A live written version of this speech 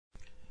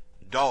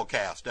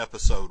DawgCast,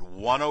 episode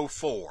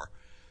 104.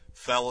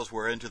 Fellas,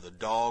 we're into the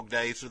dog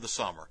days of the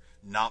summer.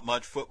 Not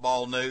much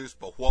football news,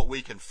 but what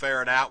we can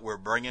ferret out, we're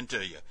bringing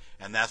to you.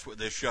 And that's what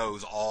this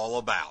show's all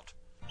about.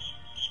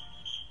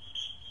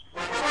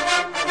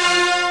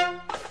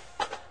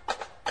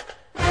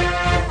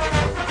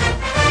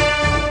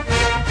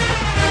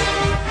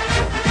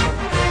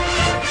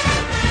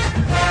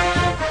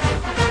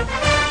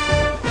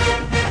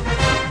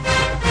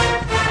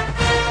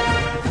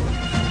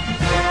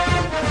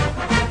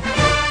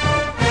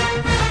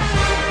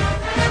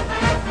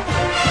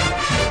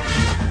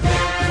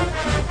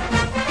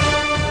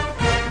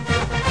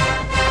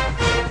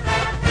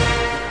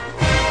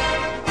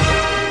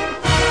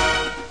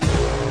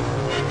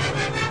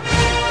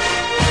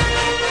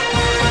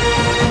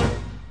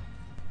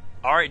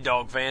 Alright,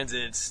 dog fans,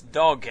 it's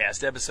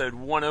DawgCast, episode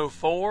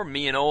 104.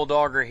 Me and Old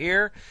Dog are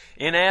here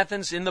in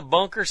Athens, in the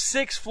bunker,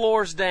 6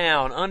 floors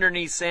down,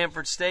 underneath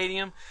Sanford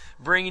Stadium,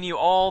 bringing you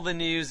all the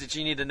news that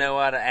you need to know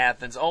out of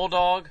Athens. Old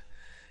Dog,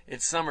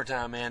 it's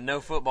summertime, man.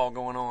 No football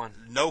going on.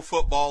 No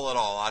football at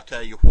all. I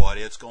tell you what,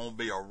 it's going to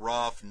be a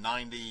rough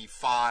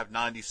 95,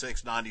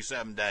 96,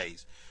 97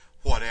 days,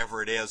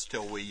 whatever it is,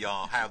 till we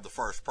have the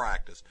first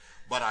practice.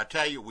 But I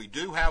tell you, we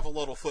do have a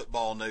little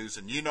football news,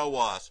 and you know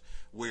us.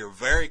 We are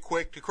very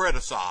quick to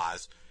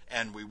criticize,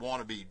 and we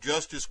want to be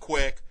just as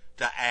quick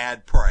to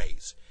add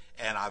praise.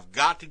 And I've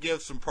got to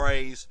give some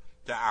praise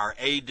to our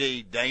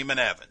AD, Damon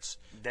Evans,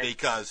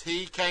 because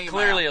he came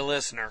clearly out, a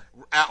listener.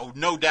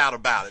 No doubt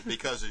about it,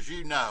 because as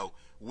you know,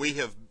 we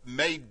have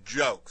made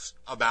jokes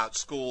about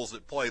schools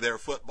that play their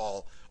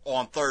football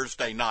on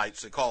Thursday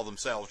nights that call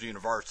themselves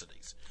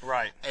universities.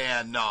 Right.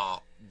 And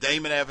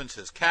Damon Evans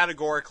has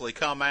categorically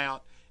come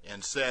out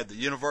and said the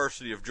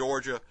University of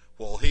Georgia,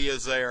 well, he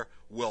is there,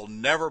 will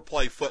never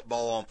play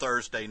football on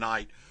Thursday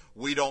night.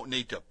 We don't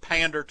need to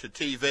pander to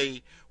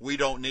TV. We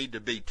don't need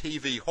to be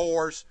TV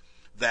whores.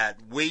 That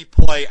we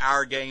play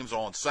our games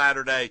on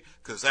Saturday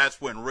because that's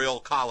when real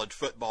college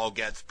football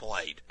gets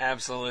played.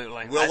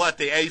 Absolutely. We'll let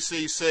the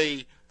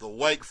ACC, the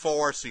Wake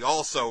Forest, the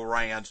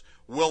also-rans,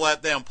 we'll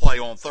let them play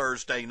on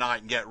Thursday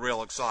night and get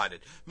real excited.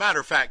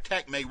 Matter of fact,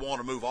 Tech may want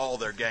to move all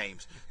their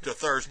games to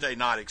Thursday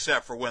night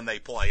except for when they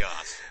play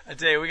us. I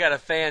tell you, we got a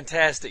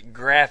fantastic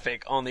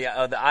graphic on the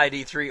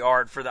ID3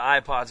 art for the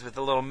iPods with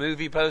a little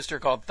movie poster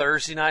called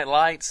Thursday Night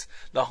Lights,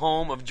 the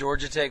home of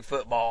Georgia Tech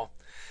football.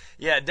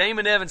 Yeah,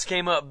 Damon Evans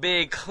came up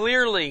big,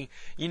 clearly,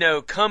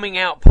 coming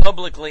out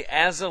publicly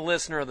as a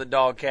listener of the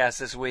DawgCast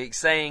this week,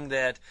 saying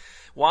that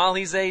while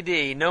he's AD,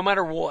 no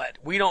matter what,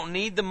 we don't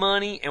need the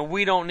money and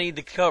we don't need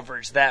the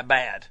coverage that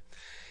bad.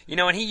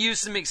 And he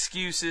used some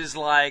excuses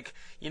like,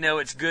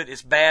 it's good,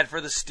 it's bad for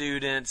the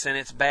students and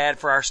it's bad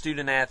for our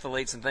student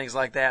athletes and things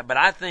like that. But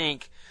I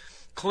think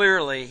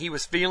clearly he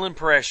was feeling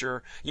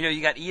pressure.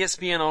 You got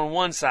ESPN on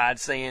one side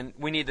saying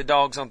we need the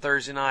dogs on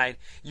Thursday night.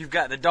 You've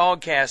got the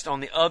DawgCast on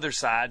the other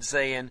side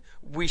saying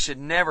we should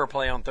never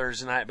play on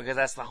Thursday night because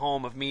that's the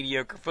home of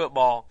mediocre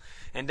football.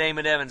 And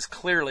Damon Evans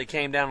clearly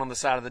came down on the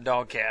side of the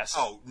DawgCast.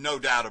 Oh, no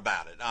doubt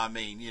about it. I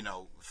mean,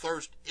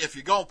 if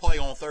you're going to play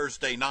on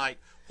Thursday night,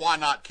 why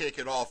not kick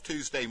it off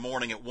Tuesday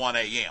morning at 1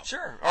 a.m.?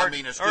 Sure.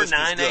 It's or just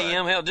 9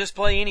 a.m. Hell, just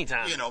play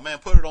anytime.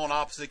 Put it on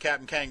opposite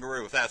Captain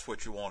Kangaroo if that's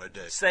what you want to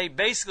do.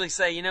 Basically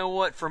say, you know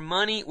what, for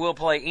money, we'll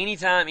play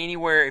anytime,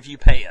 anywhere if you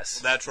pay us.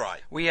 That's right.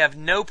 We have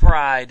no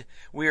pride.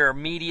 We are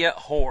media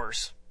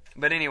whores.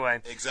 But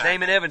anyway, exactly.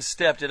 Damon Evans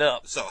stepped it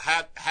up. So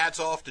hats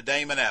off to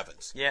Damon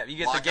Evans. Yeah, you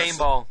get the game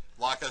ball.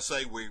 Like I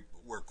say,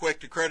 we're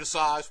quick to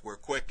criticize. We're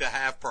quick to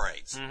have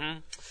praise. Mm-hmm.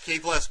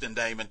 Keep listening,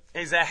 Damon.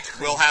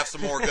 Exactly. We'll have some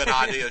more good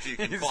ideas you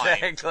can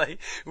claim. Exactly.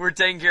 We're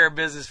taking care of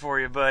business for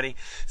you, buddy.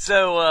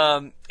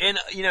 So,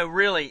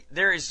 really,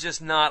 there is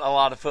just not a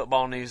lot of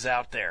football news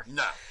out there.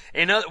 No.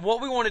 And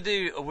what we want to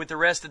do with the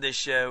rest of this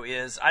show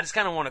is I just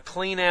kind of want to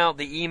clean out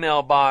the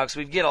email box.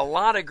 We get a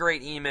lot of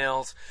great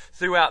emails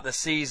throughout the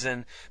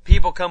season.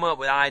 People come up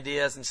with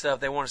ideas and stuff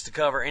they want us to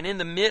cover. And in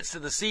the midst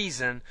of the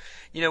season,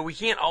 we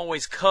can't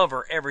always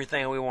cover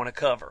everything we want to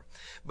cover.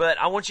 But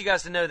I want you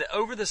guys to know that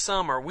over the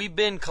summer, we've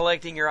been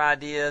collecting your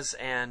ideas,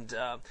 and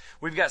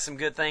we've got some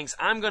good things.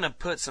 I'm going to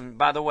put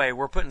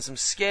we're putting some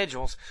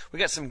schedules. We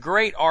got some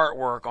great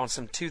artwork on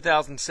some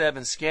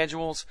 2007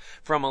 schedules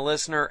from a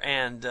listener,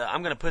 and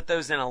I'm going to put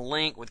those in a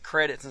link with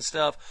credits and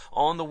stuff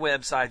on the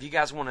website. If you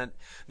guys want to,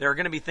 there are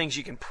going to be things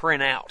you can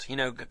print out,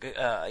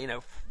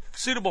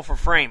 suitable for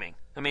framing.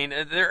 I mean,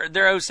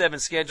 they're 07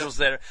 schedules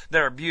that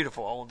are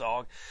beautiful, Old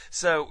Dog.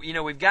 So,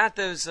 we've got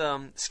those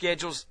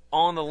schedules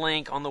on the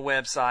link on the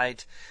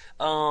website.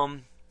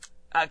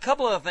 A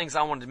couple of things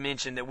I wanted to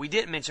mention that we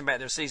didn't mention about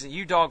their season.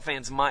 You dog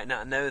fans might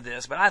not know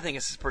this, but I think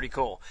this is pretty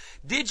cool.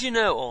 Did you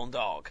know, Old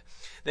Dog,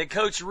 that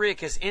Coach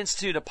Rick has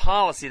instituted a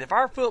policy that if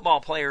our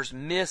football players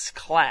miss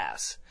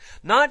class,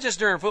 not just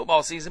during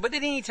football season, but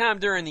at any time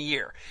during the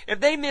year, if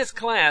they miss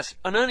class,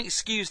 an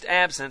unexcused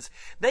absence,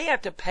 they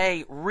have to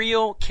pay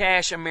real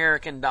cash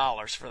American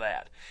dollars for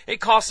that.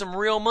 It costs them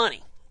real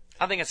money.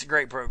 I think it's a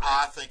great program.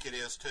 I think it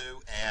is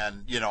too,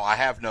 and I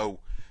have no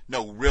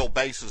no real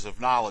basis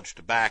of knowledge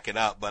to back it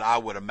up, but I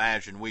would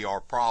imagine we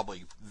are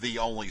probably the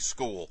only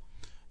school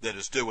that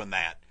is doing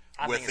that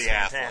with the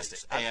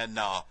athletes. And,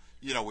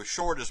 as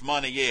short as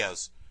money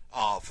is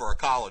for a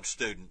college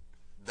student,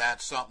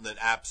 that's something that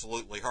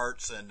absolutely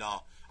hurts. And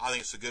I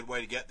think it's a good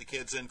way to get the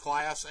kids in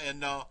class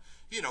and,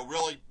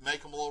 really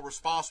make them a little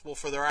responsible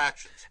for their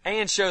actions.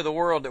 And show the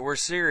world that we're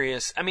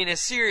serious. I mean, as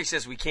serious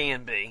as we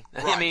can be.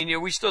 Right. I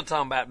mean, we're still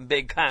talking about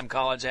big-time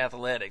college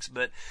athletics,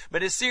 but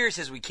as serious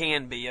as we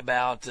can be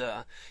about,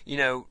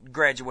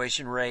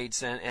 graduation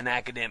rates and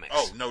academics.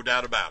 Oh, no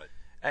doubt about it.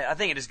 I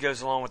think it just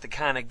goes along with the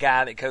kind of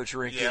guy that Coach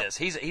Rick is.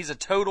 He's a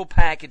total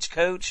package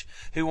coach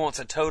who wants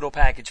a total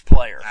package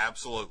player.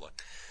 Absolutely.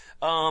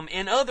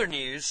 In other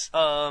news,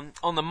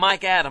 on the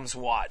Mike Adams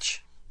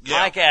watch.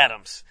 Yeah.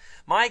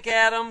 Mike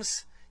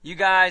Adams, you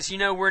guys,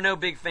 we're no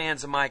big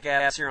fans of Mike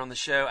Adams here on the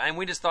show, and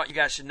we just thought you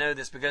guys should know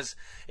this because,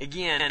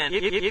 again,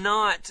 if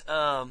not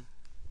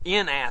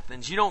in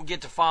Athens, you don't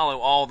get to follow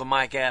all the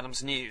Mike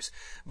Adams news.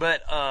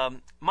 But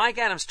Mike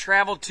Adams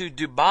traveled to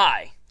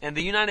Dubai and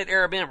the United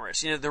Arab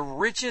Emirates, the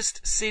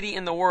richest city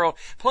in the world.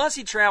 Plus,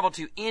 he traveled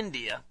to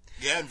India.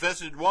 Yeah, and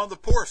visited one of the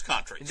poorest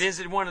countries.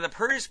 Visited one of the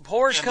poorest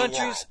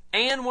countries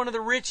and one of the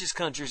richest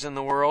countries in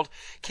the world.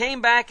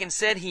 Came back and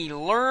said he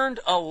learned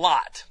a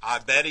lot. I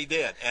bet he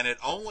did. And it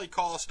only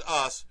cost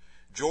us,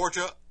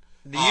 Georgia,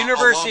 the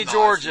University of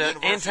Georgia,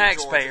 and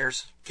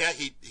taxpayers.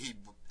 I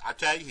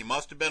tell you, he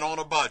must have been on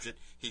a budget.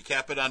 He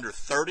kept it under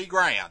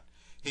 $30,000.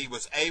 He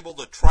was able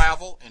to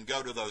travel and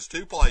go to those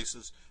two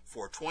places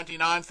for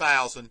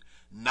 $29,984.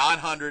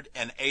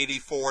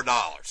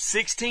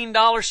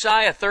 $16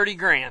 shy of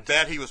 $30,000.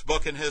 Bet he was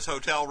booking his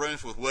hotel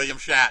rooms with William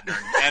Shatner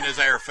and his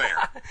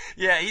airfare.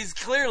 Yeah, he's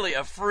clearly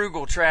a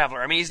frugal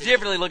traveler. I mean, he's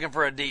definitely looking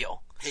for a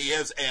deal. He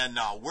is, and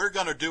we're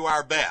going to do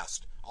our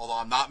best, although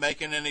I'm not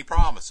making any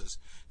promises,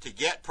 to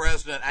get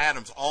President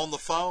Adams on the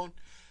phone,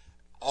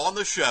 on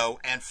the show,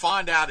 and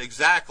find out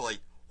exactly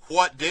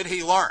what did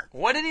he learn?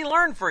 What did he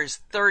learn for his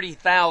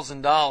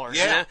 $30,000?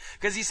 Yeah.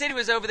 Because he said he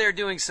was over there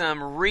doing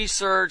some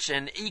research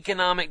and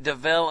economic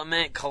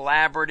development,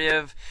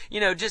 collaborative,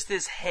 just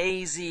this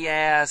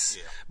hazy-ass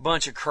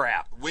bunch of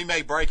crap. We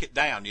may break it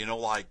down,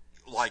 like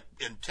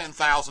in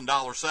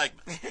 $10,000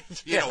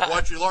 segments.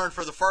 What you learned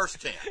for the first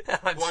 10,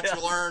 what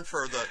you learned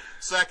for the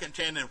second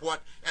 10,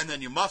 and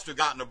then you must have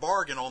gotten a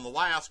bargain on the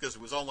last because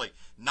it was only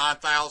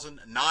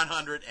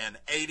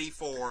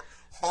 $9,984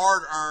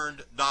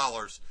 hard-earned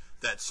dollars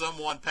that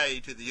someone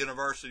paid to the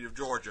University of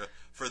Georgia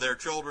for their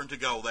children to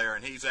go there,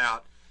 and he's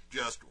out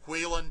just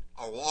wheeling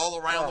all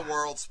around the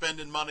world,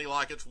 spending money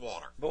like it's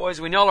water. Boys,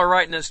 when y'all are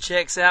writing those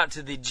checks out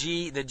to the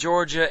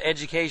Georgia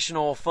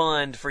Educational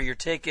Fund for your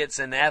tickets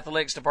and the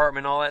athletics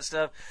department and all that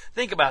stuff,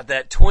 think about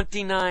that,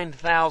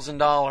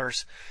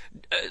 $29,000.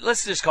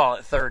 Let's just call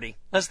it $30,000.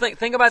 Let's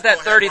think about that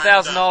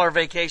 $30,000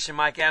 vacation,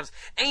 Mike Adams.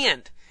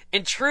 And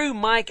in true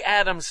Mike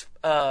Adams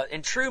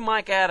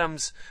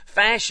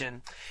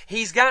fashion,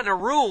 he's gotten a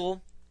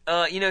rule.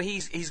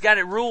 He's got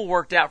a rule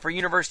worked out for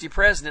university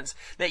presidents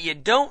that you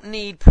don't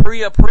need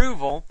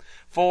pre-approval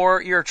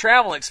for your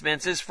travel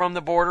expenses from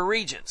the Board of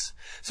Regents.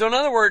 So in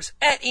other words,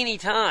 at any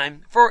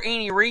time, for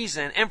any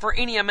reason, and for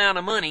any amount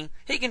of money,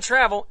 he can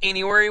travel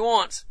anywhere he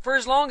wants, for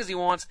as long as he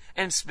wants,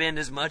 and spend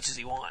as much as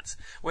he wants,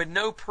 with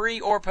no pre-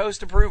 or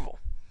post-approval.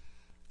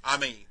 I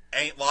mean,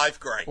 ain't life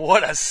great?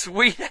 What a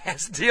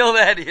sweet-ass deal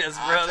that is,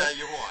 brother. I'll tell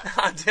you what.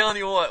 I'm telling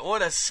you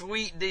what a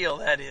sweet deal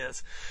that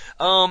is.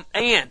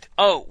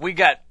 We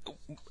got,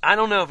 I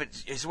don't know if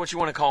it's what you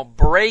want to call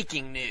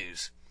breaking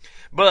news,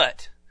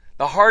 but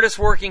the hardest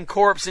working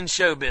corpse in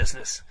show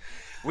business.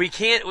 We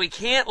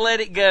can't let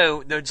it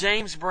go. The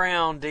James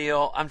Brown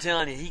deal, I'm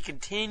telling you, he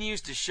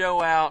continues to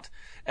show out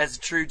as a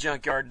true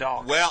junkyard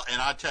dog. Well,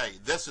 and I tell you,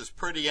 this is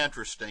pretty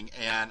interesting,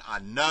 and I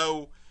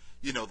know,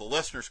 the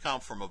listeners come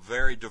from a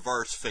very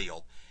diverse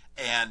field,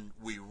 and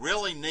we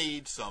really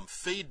need some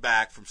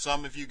feedback from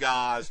some of you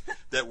guys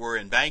that were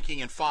in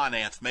banking and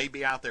finance,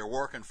 maybe out there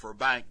working for a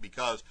bank,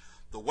 because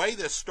the way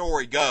this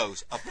story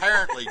goes,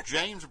 apparently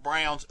James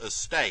Brown's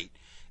estate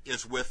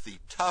is with the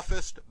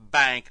toughest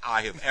bank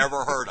I have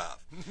ever heard of.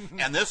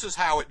 And this is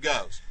how it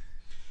goes.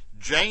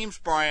 James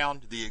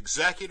Brown, the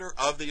executor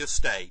of the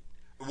estate,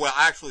 well,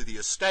 actually, the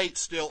estate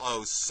still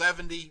owes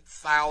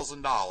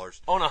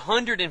 $70,000 on a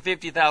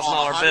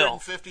 $150,000 bill.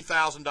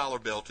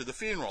 $150,000 bill to the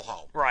funeral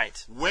home.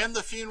 Right. When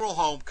the funeral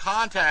home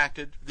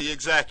contacted the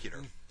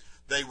executor,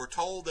 they were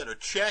told that a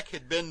check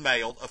had been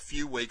mailed a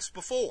few weeks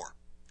before.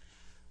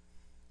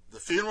 The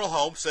funeral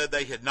home said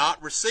they had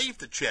not received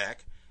the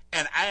check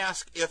and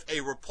asked if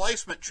a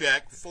replacement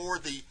check for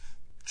the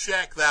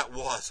check that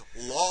was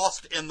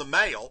lost in the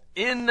mail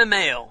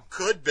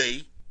could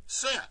be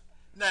sent.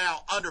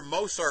 Now, under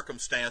most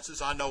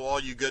circumstances, I know all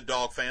you good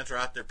dog fans are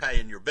out there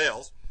paying your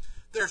bills.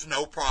 There's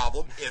no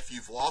problem. If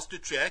you've lost a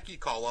check, you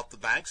call up the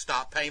bank,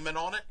 stop payment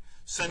on it,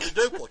 send a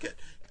duplicate.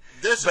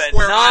 This is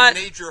where I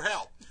need your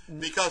help.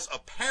 Because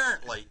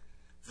apparently,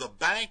 the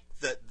bank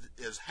that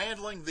is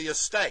handling the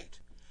estate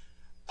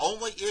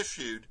only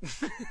issued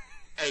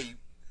a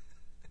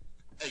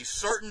a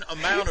certain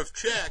amount of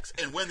checks,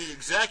 and when the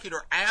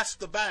executor asked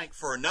the bank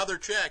for another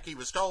check, he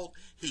was told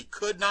he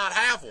could not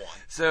have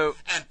one.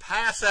 And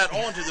pass that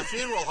on to the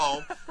funeral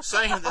home,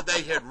 saying that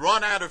they had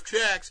run out of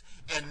checks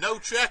and no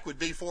check would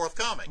be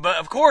forthcoming. But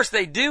of course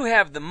they do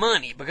have the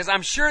money, because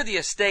I'm sure the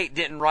estate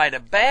didn't write a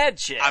bad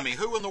check. I mean,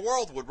 who in the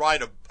world would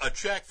write a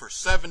check for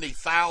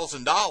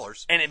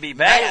 $70,000 and it'd be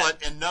bad, mail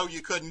it, and know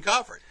you couldn't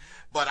cover it?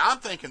 But I'm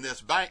thinking this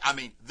bank, I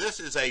mean,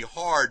 this is a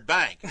hard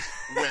bank.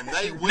 When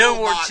they will no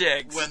more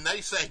checks. When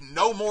they say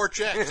no more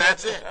checks,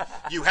 that's it.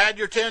 You had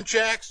your 10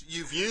 checks,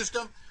 you've used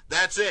them,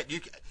 that's it.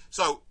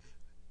 So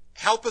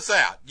help us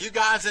out. You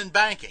guys in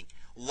banking,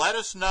 let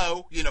us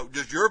know,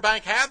 does your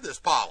bank have this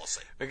policy?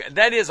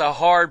 That is a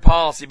hard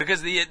policy,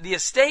 because the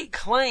estate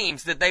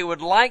claims that they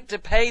would like to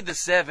pay the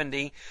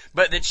 $70,000,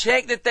 but the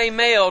check that they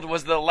mailed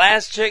was the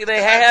last check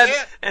they had,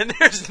 and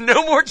there's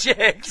no more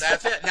checks.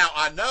 That's it. Now,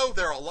 I know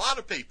there are a lot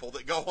of people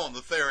that go on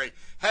the theory,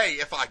 hey,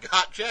 if I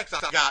got checks,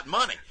 I got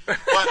money. But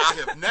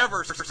I have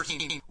never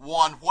seen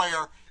one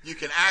where you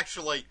can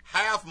actually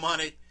have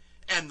money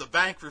and the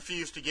bank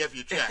refused to give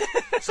you checks.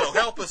 So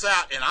help us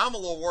out. And I'm a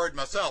little worried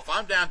myself.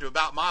 I'm down to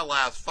about my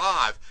last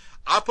 5.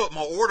 I put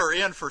my order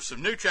in for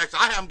some new checks.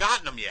 I haven't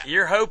gotten them yet.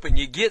 You're hoping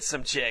you get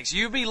some checks.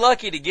 You'd be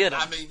lucky to get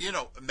them. I mean,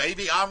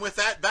 maybe I'm with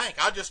that bank.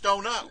 I just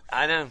don't know.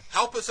 I know.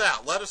 Help us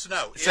out. Let us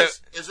know. So,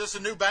 is this a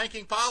new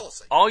banking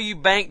policy? All you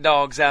bank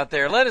dogs out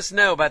there, let us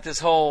know about this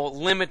whole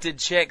limited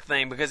check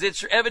thing, because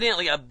it's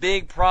evidently a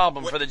big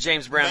problem for the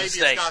James Brown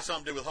estate. Maybe it's got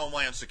something to do with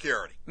Homeland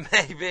Security.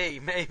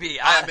 Maybe.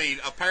 I mean,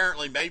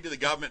 apparently, maybe the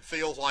government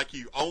feels like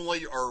you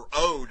only are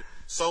owed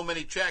so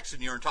many checks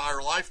in your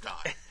entire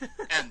lifetime.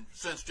 And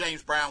since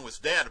James Brown was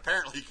dead,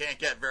 apparently you can't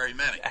get very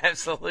many.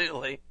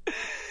 Absolutely.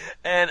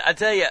 And I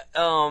tell you,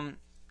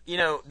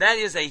 that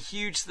is a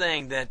huge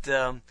thing that's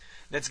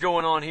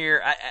going on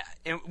here.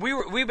 And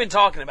we've been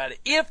talking about it.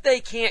 If they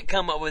can't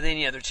come up with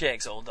any other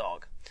checks, old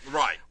dog.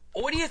 Right.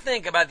 What do you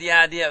think about the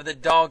idea of the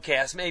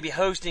DawgCast maybe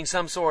hosting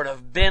some sort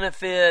of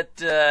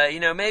benefit?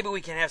 Maybe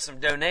we can have some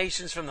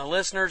donations from the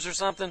listeners or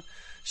something.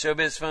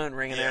 Showbiz phone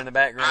ringing there in the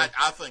background.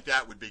 I think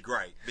that would be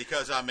great,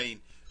 because, I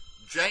mean,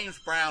 James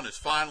Brown is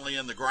finally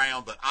in the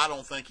ground, but I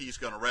don't think he's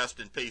going to rest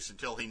in peace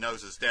until he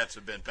knows his debts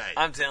have been paid.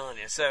 I'm telling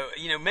you. So,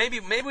 maybe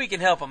we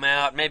can help him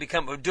out, maybe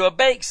do a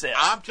bake sale.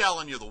 I'm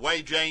telling you, the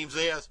way James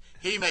is,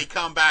 he may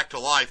come back to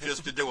life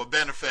just to do a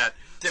benefit.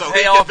 To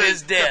pay off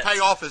his debt. To pay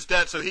off his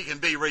debt so he can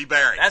be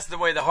reburied. That's the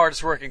way the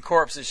hardest working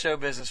corpse in show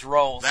business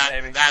rolls,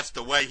 baby. That's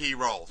the way he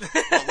rolls.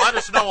 Well, let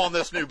us know on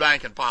this new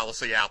banking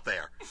policy out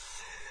there.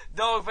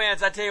 Dog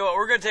fans, I tell you what,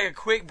 we're going to take a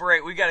quick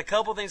break. We've got a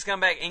couple things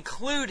coming back,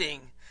 including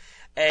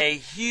a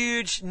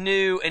huge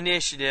new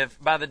initiative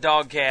by the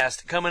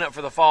DawgCast coming up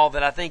for the fall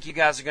that I think you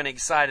guys are going to be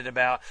excited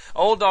about.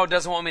 Old Dog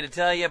doesn't want me to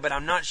tell you, but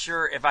I'm not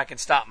sure if I can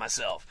stop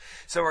myself.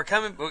 So we're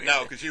coming.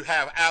 No, because you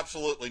have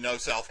absolutely no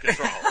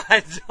self-control.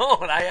 I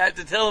don't. I have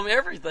to tell them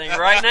everything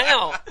right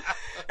now.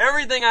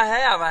 Everything I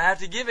have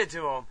to give it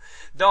to them.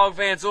 Dog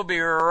fans, we'll be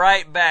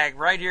right back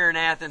right here in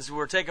Athens.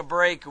 We'll take a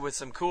break with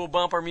some cool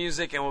bumper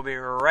music, and we'll be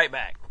right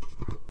back.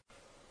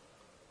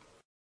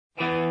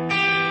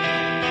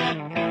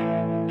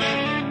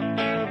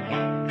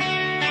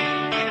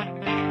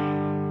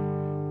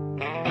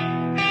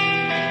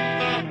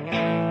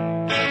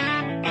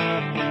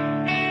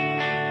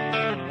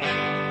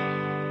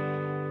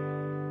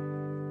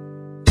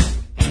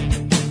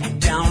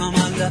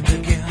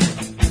 Again,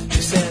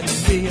 she said to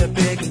be a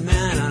big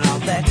man and I'll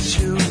let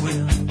you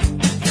in.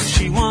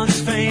 She wants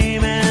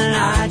fame and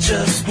I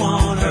just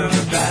want her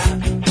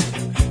back.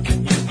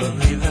 Can you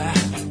believe that?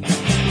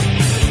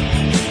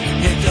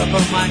 Picked up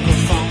a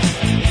microphone,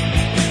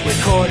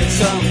 recorded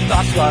some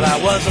thoughts while I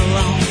was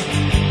alone.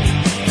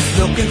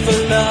 Looking for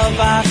love,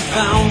 I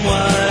found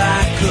what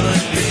I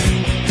could be.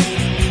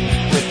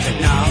 With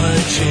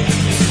technology,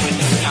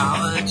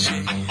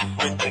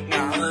 with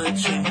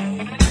technology.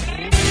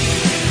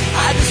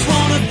 I just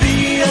wanna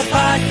be a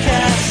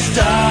podcast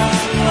star.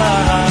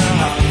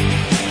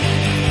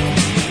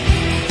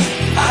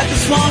 I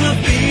just wanna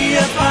be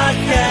a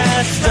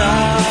podcast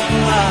star.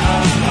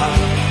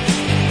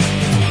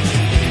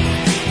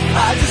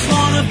 I just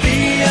wanna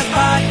be a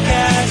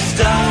podcast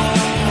star.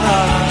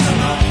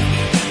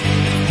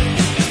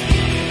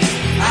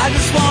 I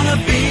just wanna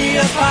be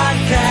a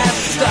podcast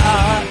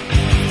star.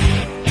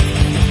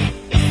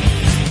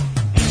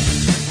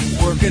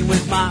 Working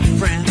with my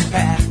friend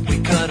Pat,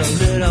 cut a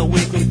little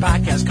weekly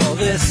podcast called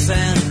This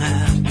and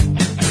That.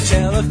 We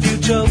tell a few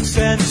jokes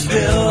and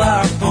spill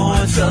our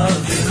points of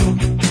view.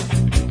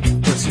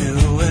 What's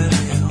new with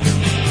you?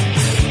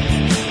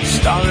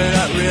 Started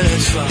out really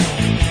slow.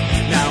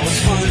 Now it's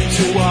fun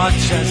to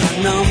watch as our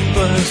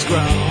numbers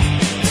grow.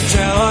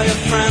 Tell all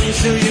your friends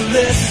who you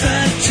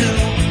listen to.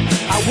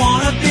 I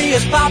wanna be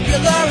as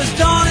popular as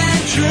Dawn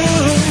and Drew.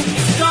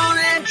 Dawn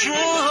and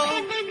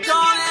Drew.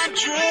 Dawn and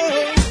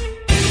Drew.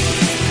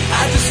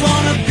 I just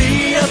wanna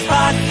be a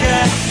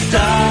podcast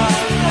star.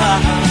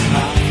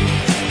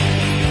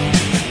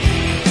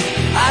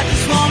 I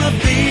just wanna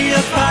be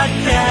a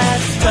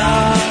podcast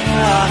star.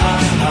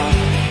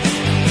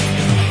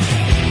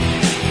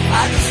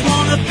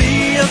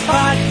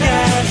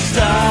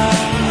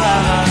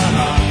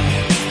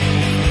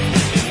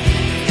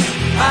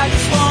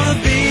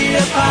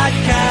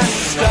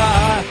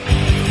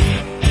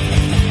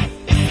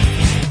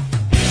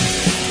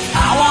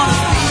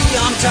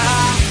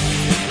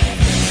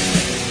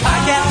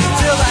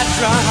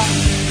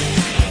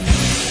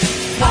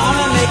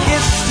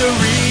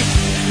 victory.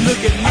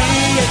 Look at me,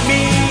 at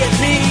me, at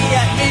me,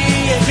 at me,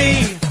 at me.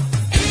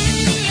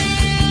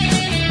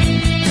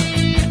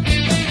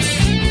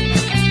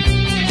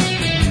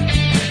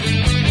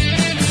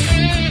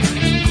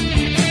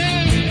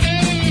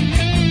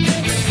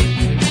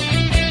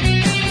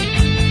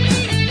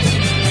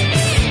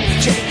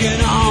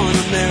 Taking on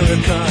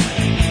America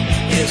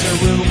is a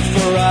room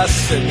for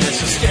us in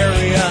this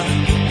hysteria.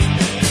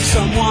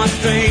 Someone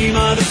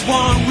famous,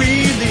 one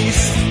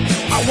release.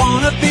 I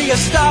wanna be a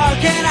star,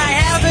 can I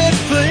have it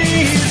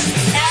please?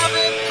 Have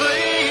it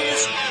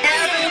please,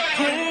 have it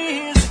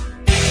please.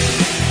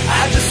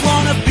 I just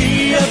wanna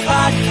be a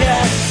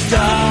podcast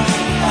star.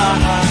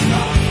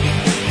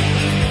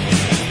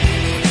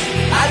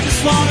 I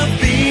just wanna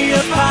be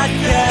a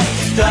podcast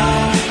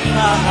star.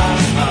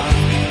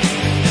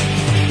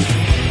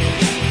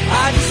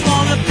 I just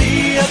wanna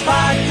be a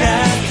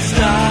podcast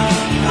star.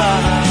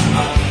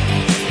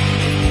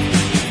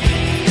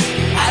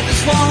 I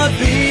just wanna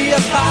be a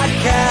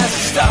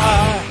podcast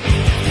star.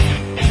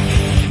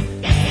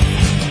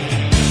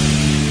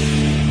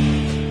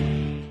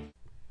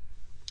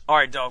 All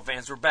right, dog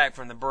fans, we're back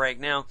from the break.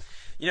 Now,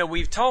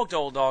 we've talked,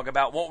 Old Dog,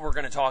 about what we're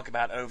going to talk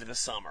about over the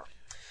summer.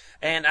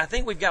 And I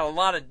think we've got a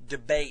lot of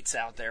debates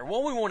out there.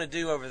 What we want to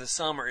do over the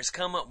summer is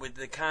come up with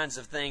the kinds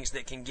of things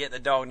that can get the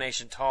Dog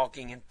Nation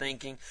talking and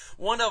thinking.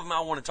 One of them I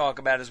want to talk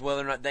about is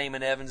whether or not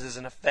Damon Evans is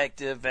an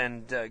effective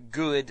and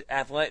good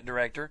athletic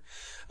director.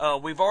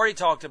 We've already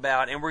talked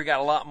about, and we've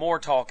got a lot more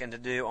talking to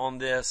do on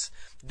this.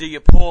 Do you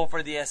pull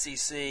for the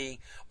SEC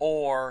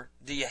or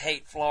do you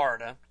hate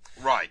Florida?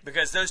 Right.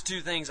 Because those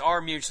two things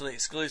are mutually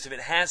exclusive. It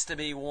has to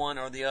be one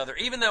or the other.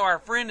 Even though our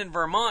friend in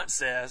Vermont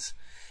says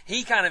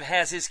he kind of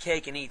has his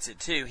cake and eats it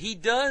too. He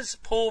does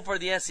pull for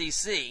the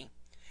SEC,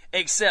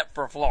 except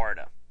for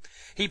Florida.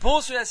 He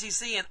pulls for the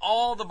SEC in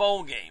all the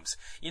bowl games,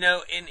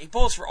 and he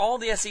pulls for all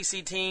the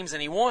SEC teams,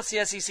 and he wants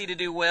the SEC to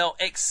do well,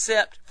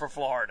 except for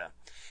Florida.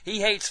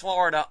 He hates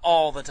Florida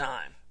all the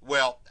time.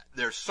 Well,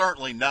 there's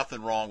certainly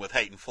nothing wrong with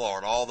hating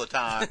Florida all the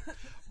time,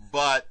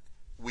 but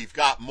we've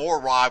got more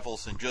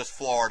rivals than just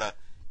Florida,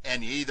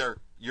 and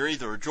you're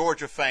either a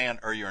Georgia fan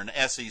or you're an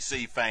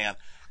SEC fan.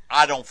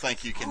 I don't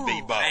think you can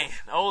be both. Man,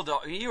 Old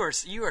Dog, you are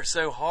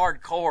so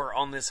hardcore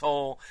on this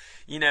whole,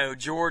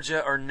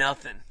 Georgia or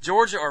nothing.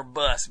 Georgia or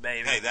bust,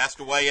 baby. Hey, that's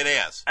the way it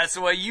is. That's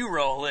the way you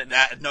roll, isn't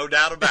it? No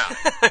doubt about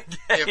it.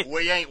 Okay. If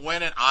we ain't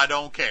winning, I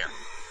don't care.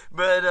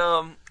 But,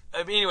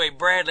 anyway,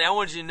 Bradley, I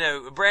want you to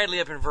know, Bradley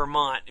up in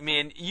Vermont,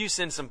 man, you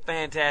send some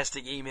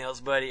fantastic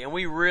emails, buddy, and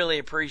we really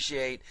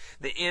appreciate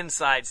the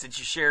insights that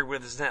you shared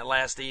with us in that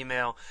last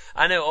email.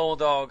 I know, Old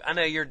Dog,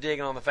 you're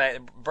digging on the fact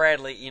that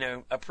Bradley,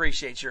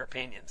 appreciates your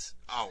opinions.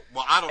 Oh,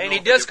 well, I don't know. And he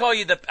does call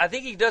you I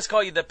think he does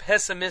call you the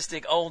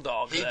pessimistic Old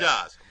Dog. He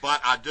does.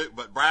 But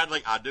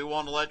Bradley, I do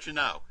want to let you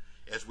know,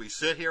 as we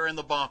sit here in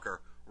the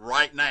bunker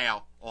right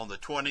now on the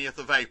 20th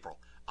of April,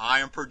 I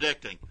am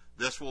predicting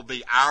this will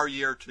be our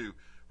year to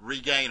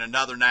regain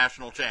another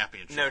national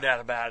championship. No doubt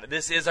about it.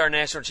 This is our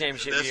national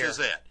championship year.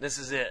 This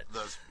is it.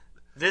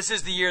 This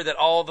is the year that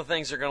all the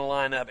things are going to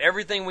line up.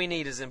 Everything we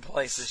need is in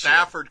place this year.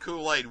 Stafford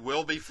Kool-Aid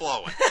will be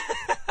flowing.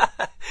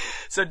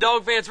 So,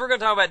 Dog fans, we're going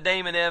to talk about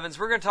Damon Evans.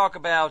 We're going to talk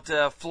about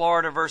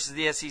Florida versus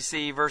the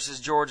SEC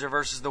versus Georgia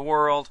versus the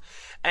world.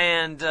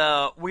 And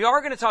we are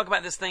going to talk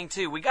about this thing,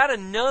 too. We got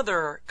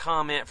another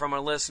comment from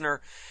a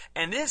listener,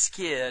 and this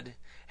kid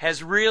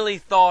has really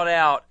thought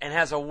out and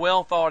has a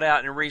well thought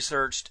out and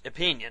researched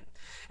opinion.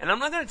 And I'm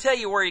not going to tell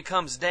you where he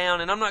comes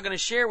down, and I'm not going to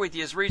share with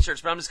you his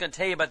research, but I'm just going to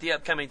tell you about the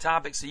upcoming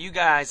topics so you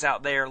guys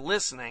out there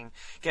listening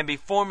can be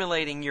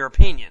formulating your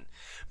opinion.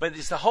 But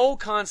it's the whole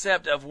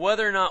concept of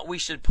whether or not we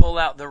should pull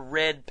out the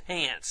red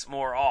pants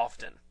more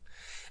often.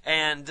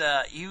 And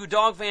you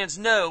dog fans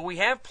know we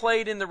have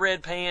played in the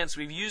red pants.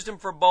 We've used them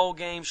for bowl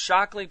games.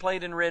 Shockley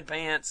played in red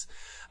pants.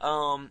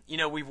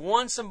 We've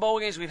won some bowl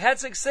games. We've had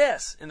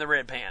success in the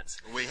red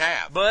pants. We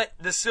have. But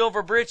the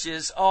silver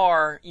britches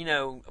are, they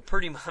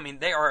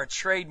are a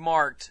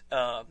trademarked.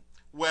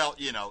 Well,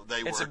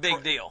 it's a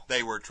big deal.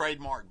 They were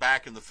trademarked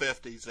back in the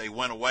 50s. They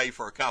went away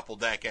for a couple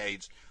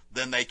decades.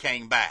 Then they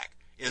came back.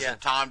 Is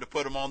it time to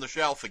put them on the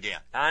shelf again?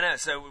 I know.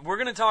 So we're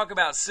going to talk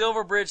about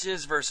silver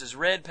britches versus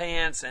red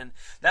pants, and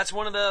that's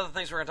one of the other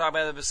things we're going to talk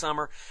about this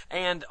summer.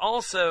 And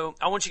also,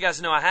 I want you guys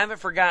to know I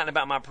haven't forgotten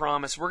about my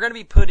promise. We're going to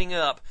be putting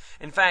up,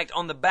 in fact,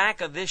 on the back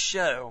of this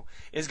show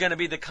is going to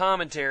be the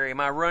commentary,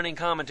 my running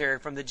commentary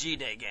from the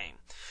G-Day game.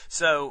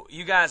 So,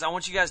 you guys, I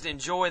want you guys to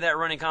enjoy that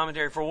running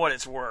commentary for what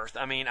it's worth.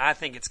 I mean, I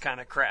think it's kind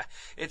of crap.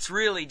 It's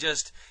really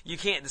just,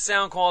 the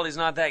sound quality's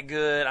not that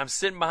good. I'm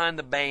sitting behind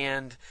the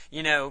band.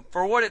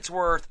 For what it's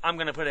worth, I'm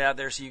going to put it out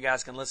there so you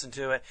guys can listen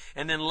to it.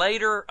 And then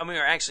later,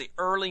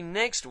 early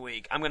next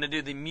week, I'm going to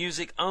do the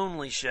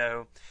music-only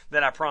show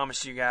that I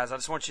promised you guys. I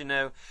just want you to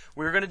know,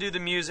 we're going to do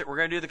the music, we're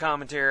going to do the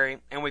commentary,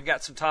 and we've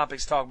got some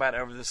topics to talk about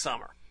over the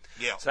summer.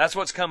 Yeah. So that's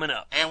what's coming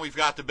up. And we've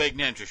got the Big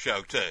Ninja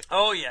Show, too.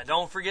 Oh, yeah.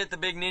 Don't forget the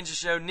Big Ninja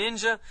Show.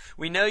 Ninja,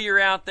 we know you're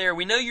out there.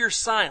 We know you're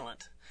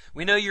silent.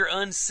 We know you're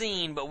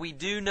unseen, but we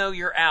do know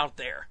you're out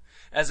there.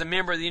 as a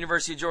member of the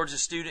University of Georgia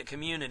student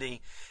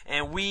community,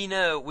 and we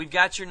know we've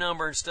got your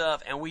number and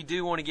stuff, and we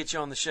do want to get you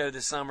on the show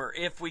this summer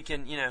if we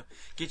can,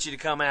 get you to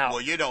come out.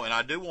 Well, and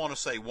I do want to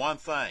say one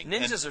thing.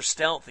 Ninjas are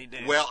stealthy,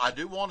 dude. Well, I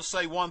do want to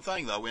say one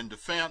thing, though, in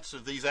defense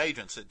of these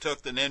agents that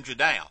took the Ninja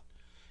down.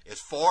 As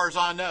far as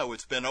I know,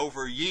 it's been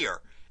over a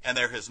year, and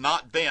there has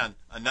not been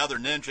another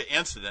Ninja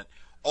incident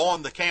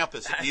on the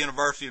campus at the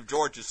University of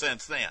Georgia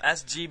since then.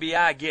 That's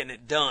GBI getting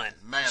it done.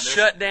 Man,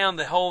 shut down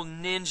the whole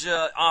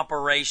Ninja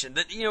operation.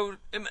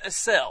 A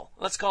cell.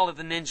 Let's call it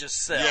the Ninja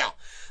cell. Yeah.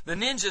 The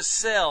Ninja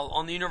cell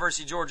on the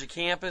University of Georgia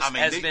campus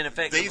has been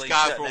effectively These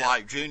guys shut were down.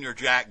 like Junior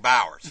Jack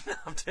Bowers.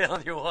 I'm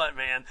telling you what,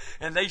 man.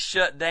 And they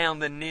shut down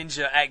the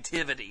Ninja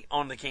activity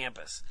on the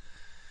campus.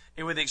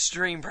 And with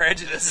extreme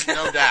prejudice.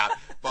 No doubt.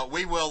 But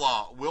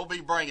we'll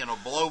be bringing a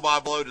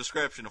blow-by-blow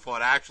description of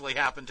what actually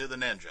happened to the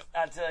Ninja.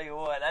 I tell you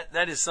what,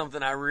 that is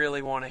something I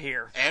really want to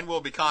hear. And we'll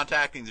be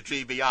contacting the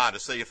GBI to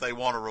see if they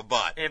want to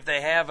rebut. If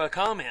they have a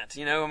comment,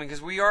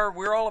 because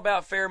we're all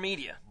about fair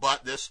media.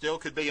 But this still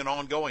could be an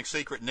ongoing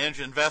secret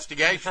Ninja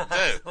investigation,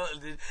 too.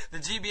 The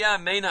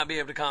GBI may not be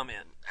able to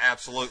comment.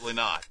 Absolutely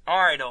not. All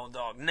right, old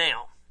dog.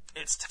 Now,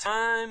 it's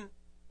time,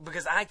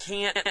 because I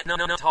can't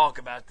not talk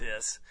about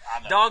this.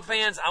 Dog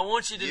fans, I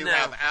want you to know. You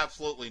have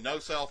absolutely no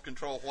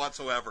self-control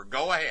whatsoever.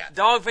 Go ahead.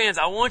 Dog fans,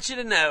 I want you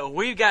to know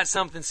we've got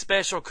something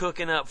special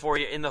cooking up for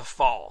you in the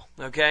fall,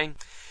 okay?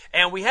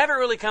 And we haven't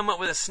really come up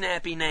with a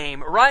snappy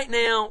name. Right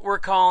now, we're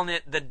calling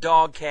it the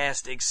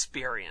DawgCast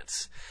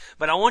Experience.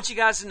 But I want you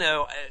guys to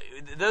know,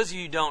 those of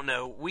you who don't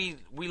know, we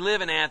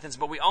live in Athens,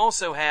 but we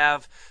also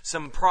have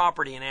some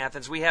property in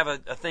Athens. We have a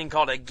thing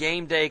called a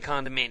game day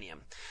condominium.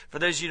 For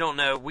those of you who don't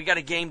know, we got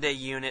a game day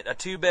unit, a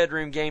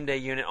 2-bedroom game day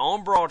unit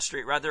on Broad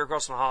Street, right there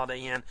across from the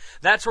Holiday Inn.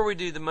 That's where we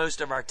do the most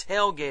of our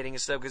tailgating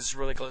and stuff because it's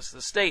really close to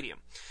the stadium.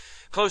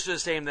 Closer to the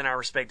stadium than our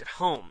respective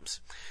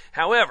homes.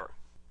 However,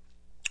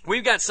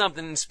 we've got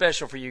something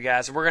special for you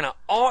guys, and we're going to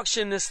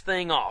auction this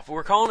thing off.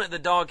 We're calling it the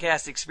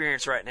DawgCast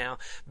Experience right now.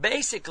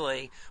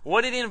 Basically,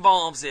 what it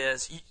involves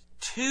is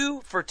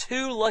for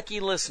two lucky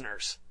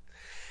listeners.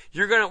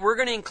 We're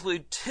going to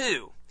include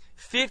 2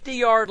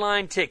 50-yard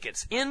line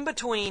tickets in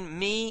between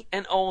me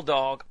and Old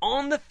Dog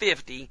on the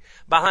 50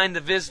 behind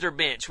the visitor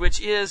bench, which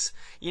is,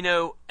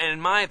 in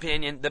my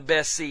opinion, the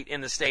best seat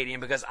in the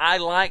stadium because I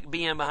like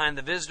being behind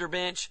the visitor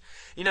bench.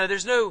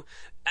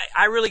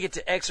 I really get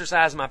to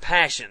exercise my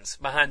passions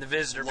behind the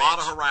visitor bench. A lot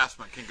of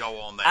harassment can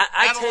go on there.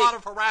 A lot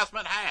of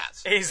harassment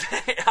has.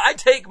 I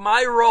take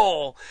my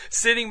role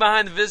sitting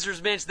behind the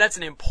visitor's bench. That's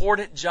an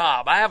important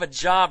job. I have a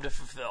job to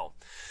fulfill.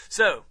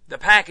 So, the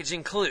package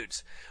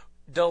includes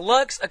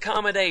deluxe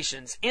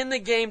accommodations in the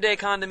game day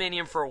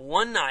condominium for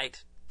one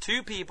night.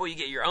 2 people, you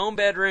get your own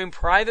bedroom,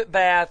 private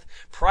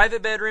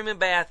bedroom and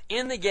bath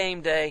in the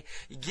game day.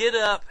 You get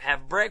up,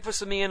 have breakfast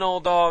with me and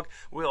Old Dog.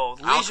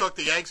 I'll cook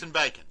the eggs and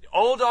bacon.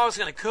 Old Dog's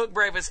going to cook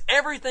breakfast.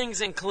 Everything's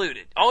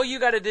included. All you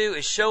got to do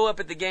is show up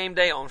at the game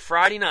day on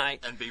Friday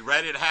night. And be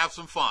ready to have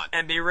some fun.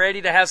 And be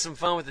ready to have some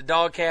fun with the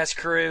DawgCast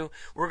crew.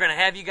 We're going to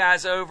have you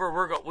guys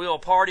over. We'll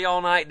party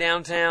all night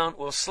downtown.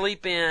 We'll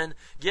sleep in,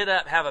 get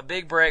up, have a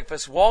big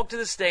breakfast, walk to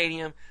the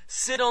stadium,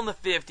 sit on the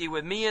 50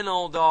 with me and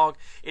Old Dog.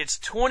 It's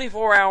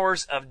 24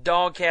 hours of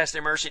DawgCast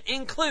immersion,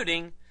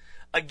 including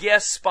a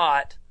guest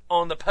spot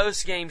on the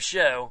post-game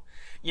show.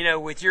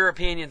 With your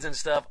opinions and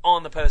stuff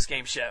on the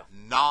post-game show.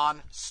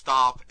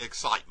 Non-stop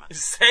excitement.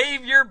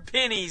 Save your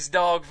pennies,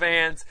 dog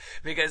fans,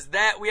 because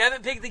we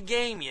haven't picked the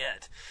game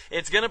yet.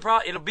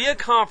 It'll be a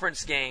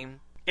conference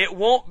game. It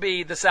won't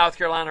be the South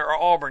Carolina or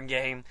Auburn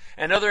game.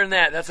 And other than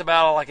that, that's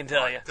about all I can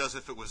tell you. Because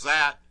if it was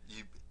that,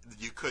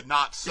 you could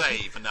not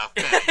save enough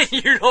pennies.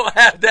 You don't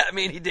have that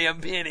many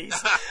damn pennies.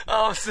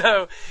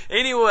 So,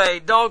 anyway,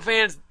 dog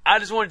fans, I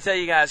just want to tell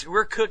you guys,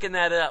 we're cooking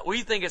that up.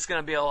 We think it's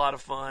going to be a lot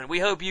of fun. We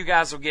hope you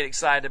guys will get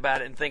excited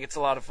about it and think it's a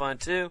lot of fun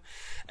too.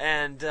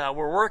 And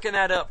we're working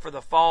that up for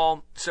the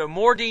fall. So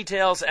more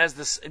details as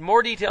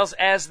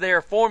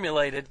they're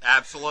formulated.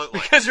 Absolutely.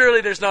 Because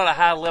really, there's not a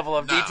high level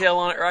of detail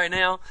on it right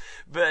now.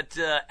 But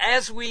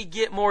as we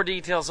get more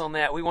details on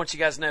that, we want you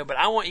guys to know. But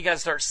I want you guys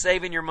to start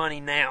saving your money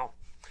now.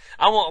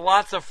 I want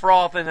lots of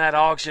froth in that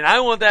auction. I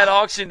want that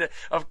auction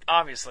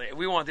obviously,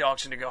 we want the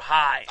auction to go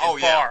high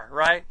and far,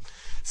 right?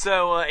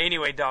 So,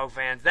 anyway, dog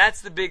fans, that's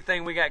the big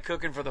thing we got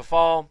cooking for the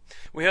fall.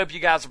 We hope you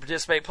guys will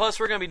participate. Plus,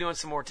 we're going to be doing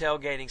some more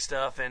tailgating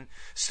stuff and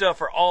stuff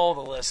for all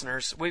the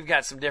listeners. We've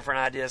got some different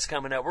ideas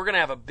coming up. We're going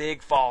to have a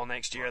big fall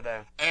next year,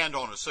 though. And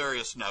on a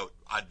serious note,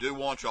 I do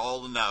want you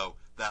all to know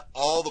that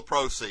all the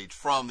proceeds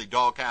from the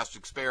DawgCast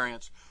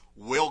Experience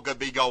will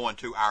be going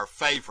to our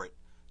favorite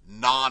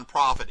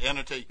non-profit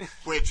entity,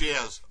 which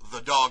is the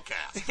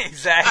DawgCast.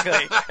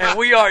 Exactly. And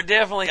we are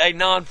definitely a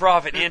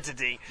non-profit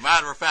entity.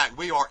 Matter of fact,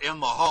 we are in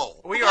the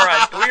hole. We are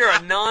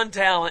a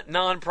non-talent,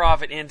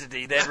 non-profit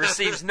entity that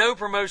receives no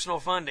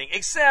promotional funding,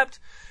 except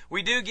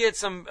we do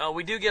get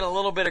a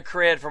little bit of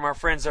cred from our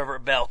friends over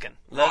at Belkin.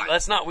 Right.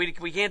 Let's not, we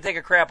can't take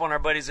a crap on our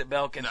buddies at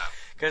Belkin. No.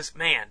 Because,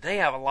 man, they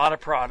have a lot of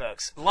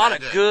products. A lot They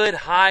of do. good,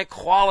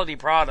 high-quality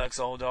products,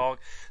 old dog.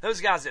 Those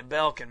guys at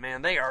Belkin,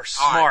 man, they are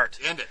smart.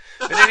 All right, end it.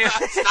 But anyway,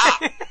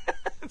 Stop.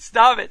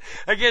 Stop it.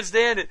 I can't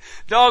stand it.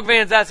 Dog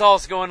fans, that's all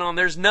that's going on.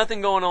 There's nothing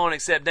going on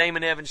except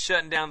Damon Evans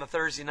shutting down the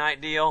Thursday night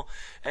deal.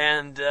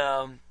 And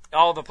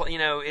all the,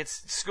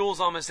 it's school's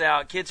almost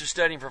out. Kids are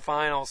studying for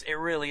finals. It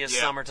really is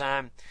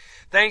summertime.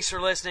 Thanks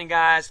for listening,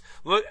 guys.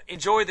 Look,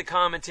 enjoy the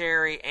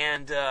commentary,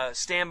 and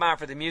stand by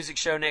for the music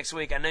show next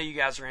week. I know you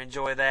guys are going to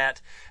enjoy that.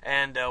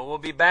 And we'll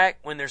be back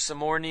when there's some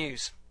more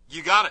news.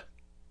 You got it.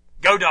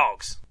 Go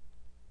Dogs!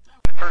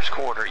 First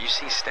quarter, you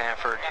see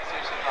Stafford,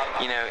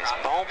 his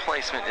ball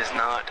placement is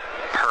not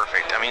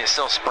perfect. I mean, it's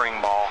still spring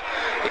ball.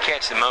 The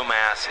catch to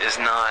Momass is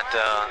not,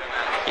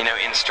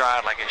 in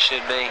stride like it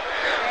should be.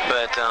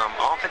 But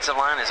offensive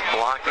line is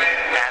blocking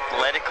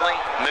athletically,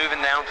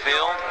 moving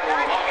downfield.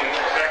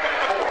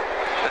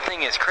 The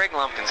thing is, Craig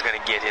Lumpkin's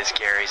going to get his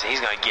carries.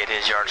 He's going to get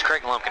his yards.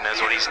 Craig Lumpkin knows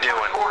what he's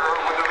doing.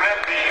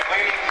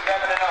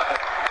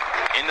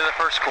 Into the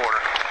first quarter.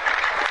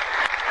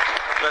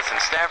 Listen,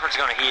 Stafford's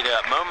going to heat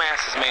up.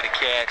 Momass has made a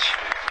catch.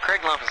 Craig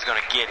Lumpkin's going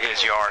to get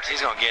his yards.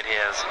 He's going to get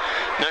his.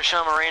 No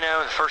Sean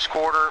Moreno in the first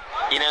quarter,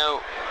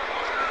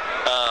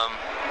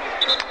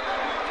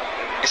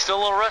 it's still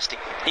a little rusty.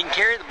 He can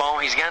carry the ball.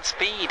 He's got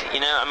speed,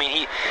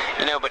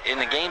 but in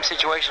a game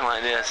situation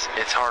like this,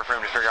 it's hard for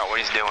him to figure out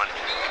what he's doing.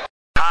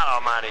 God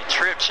almighty,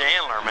 Trip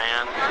Chandler,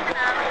 man.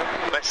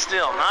 But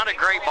still, not a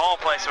great ball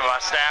placement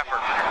by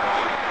Stafford.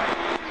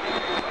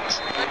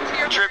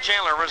 Trip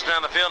Chandler runs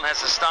down the field and has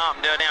to stop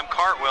and do a damn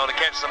cartwheel to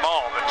catch the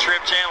ball. But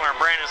Trip Chandler and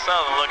Brandon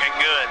Sutherland looking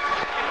good.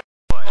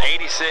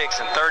 86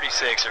 and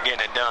 36 are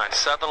getting it done.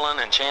 Sutherland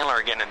and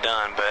Chandler are getting it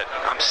done, but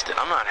I'm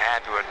not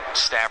happy with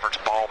Stafford's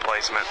ball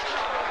placement.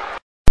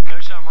 No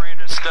Sean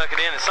Miranda stuck it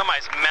in, and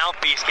somebody's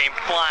mouthpiece came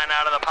flying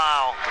out of the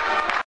pile.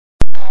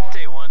 I'll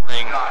tell you one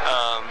thing.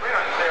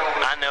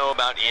 I know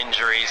about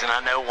injuries, and I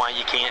know why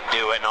you can't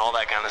do it and all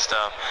that kind of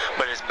stuff.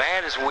 But as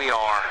bad as we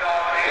are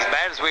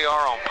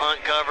on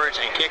punt coverage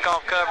and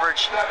kickoff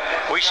coverage,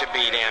 we should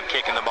be damn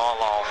kicking the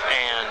ball off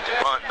and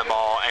punting the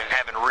ball and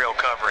having real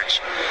coverage.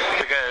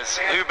 Because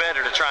who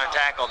better to try and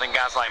tackle than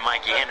guys like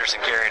Mikey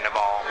Henderson carrying the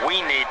ball?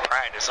 We need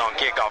practice on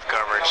kickoff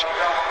coverage.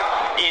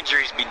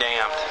 Injuries be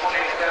damned.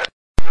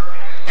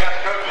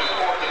 Coaches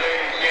for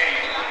today's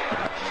game.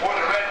 For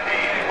the red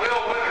team,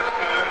 Will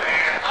Witherspoon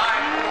and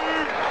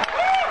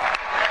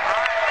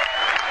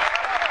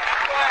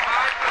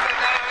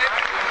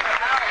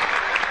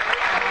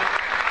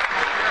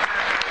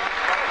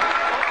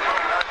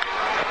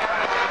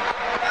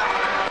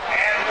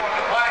and for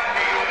the black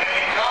team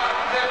today, John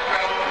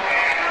Cisco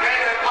and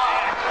David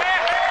Pollard.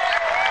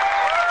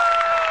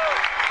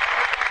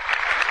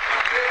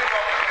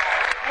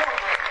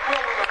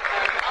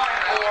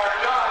 For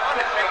John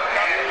Cisco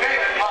and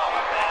David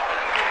Pollard.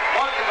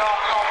 What's the dog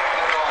calling?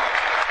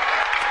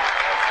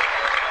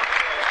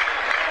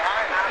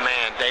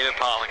 Man, David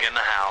Pollock in the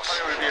house.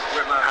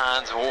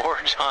 Hines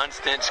Ward, John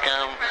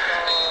Stinchcomb.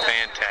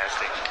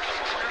 Fantastic.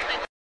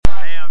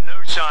 Damn,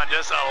 No Sean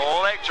just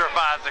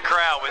electrifies the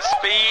crowd with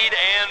speed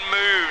and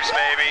moves,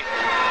 baby.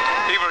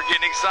 People are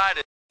getting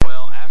excited.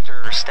 Well,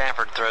 after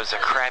Stafford throws a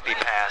crappy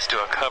pass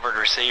to a covered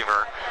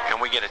receiver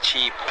and we get a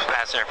cheap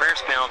pass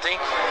interference penalty,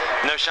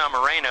 No Sean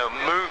Moreno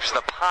moves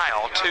the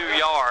pile 2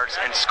 yards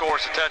and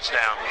scores a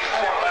touchdown.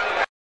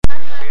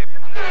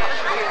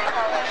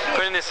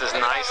 Putting this as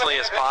nicely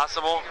as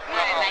possible,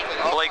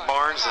 Blake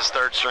Barnes is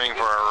third string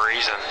for a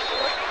reason.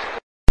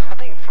 I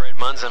think Fred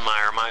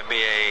Munzenmeyer might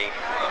be a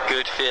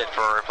good fit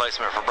for a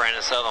replacement for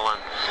Brandon Sutherland.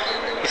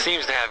 He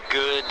seems to have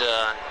good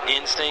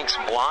instincts,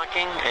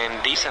 blocking,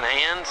 and decent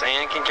hands,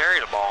 and can carry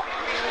the ball.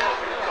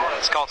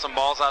 He's caught some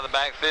balls out of the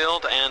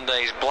backfield, and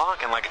he's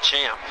blocking like a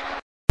champ.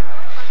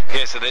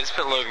 Okay, so they just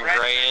put Logan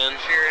Gray in.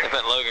 They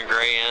put Logan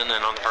Gray in,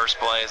 and on the first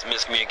play, his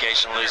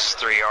miscommunication loses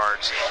 3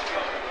 yards.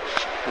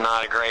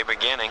 Not a great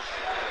beginning.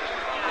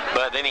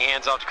 But then he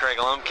hands off to Craig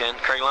Lumpkin.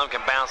 Craig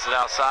Lumpkin bounces it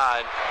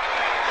outside.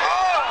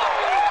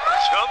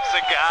 Jumps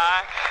a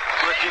guy.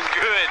 Looking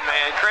good,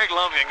 man. Craig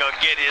Lumpkin gonna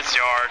get his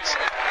yards.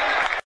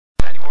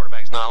 That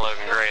quarterback's not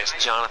Logan Gray. It's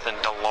Jonathan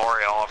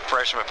DeLoreal, a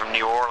freshman from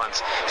New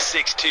Orleans.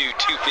 6'2",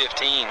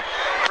 215.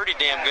 Pretty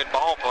damn good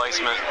ball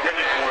placement.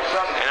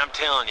 And I'm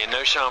telling you,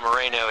 No Sean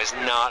Moreno is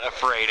not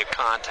afraid of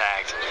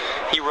contact.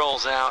 He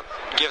rolls out,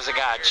 gives a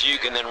guy a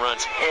juke, and then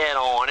runs head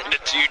on into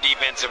 2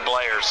 defensive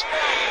players.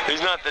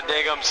 He's not the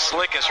daggum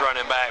slickest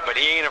running back, but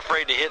he ain't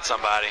afraid to hit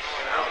somebody.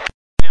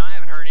 Now, I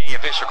haven't heard any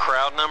official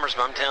crowd numbers,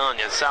 but I'm telling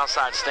you, the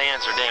Southside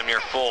stands are damn near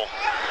full.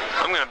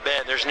 I'm going to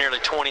bet there's nearly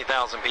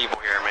 20,000 people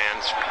here, man.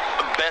 It's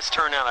the best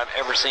turnout I've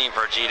ever seen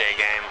for a G-Day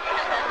game.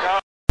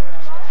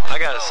 I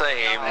gotta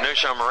say, No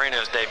Sean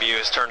Moreno's debut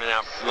is turning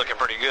out looking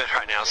pretty good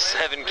right now.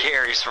 7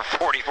 carries for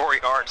 44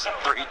 yards and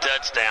 3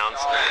 touchdowns.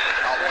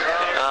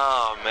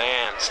 Oh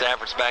man,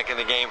 Stafford's back in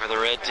the game for the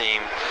red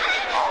team.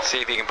 See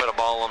if he can put a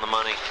ball on the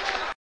money.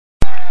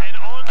 And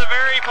on the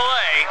very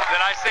play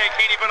that I said,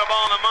 can he put a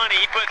ball on the money?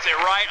 He puts it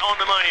right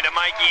on the money to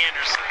Mikey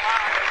Anderson.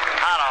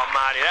 God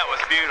almighty, that was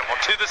beautiful.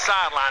 To the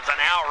sidelines, an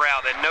out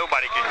route that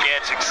nobody could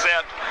catch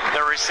except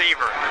the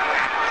receiver.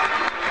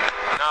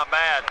 Not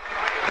bad.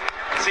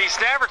 See,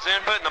 Stafford's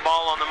been putting the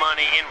ball on the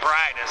money in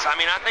practice. I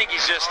mean, I think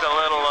he's just a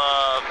little,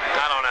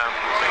 I don't know.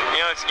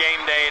 You know, it's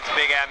game day. It's a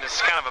big atmosphere.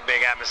 It's kind of a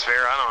big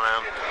atmosphere. I don't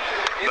know.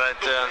 But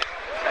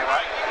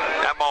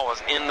that ball was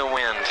in the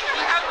wind.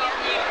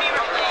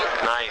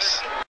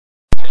 Nice.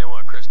 Tell you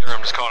what, Chris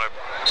Durham just caught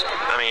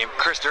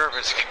Chris Durham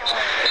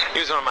he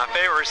was one of my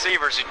favorite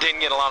receivers who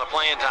didn't get a lot of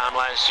playing time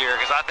last year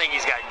because I think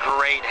he's got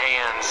great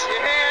hands.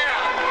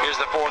 Here's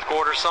the fourth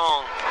quarter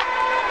song.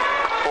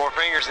 4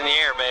 fingers in the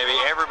air, baby.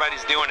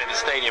 Everybody's doing it in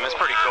the stadium. It's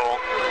pretty cool.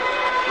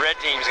 Red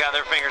team's got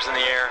their fingers in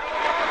the air.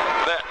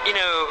 But, you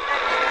know,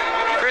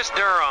 Chris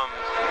Durham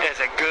is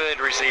a good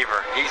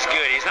receiver. He's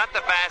good. He's not the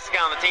fastest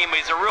guy on the team,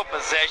 but he's a real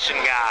possession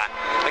guy.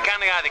 The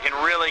kind of guy that can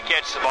really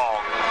catch the ball.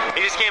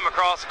 He just came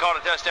across and caught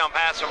a touchdown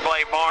pass from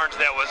Blake Barnes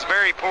that was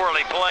very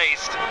poorly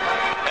placed.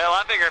 Hell,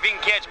 I figure if he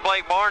can catch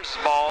Blake Barnes'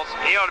 balls,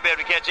 he ought to be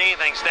able to catch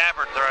anything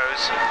Stafford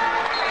throws.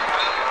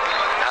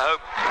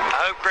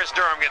 I hope Chris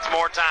Durham gets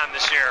more time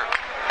this year.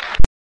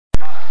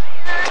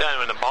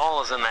 When the ball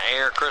is in the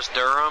air, Chris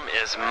Durham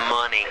is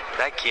money.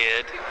 That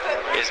kid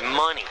is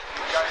money.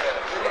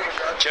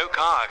 Joe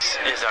Cox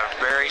is a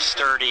very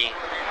sturdy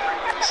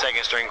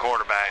second string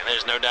quarterback.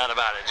 There's no doubt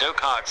about it. Joe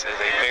Cox is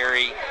a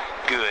very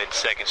good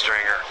second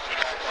stringer.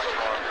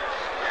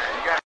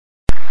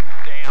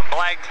 Damn,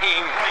 black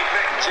team.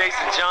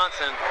 Jason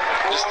Johnson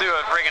just threw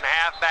a freaking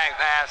halfback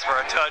pass for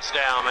a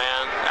touchdown,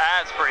 man.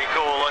 That's pretty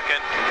cool looking.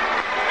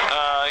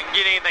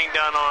 Get anything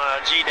done on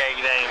a G-Day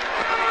game.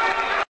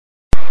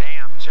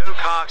 Joe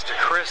Cox to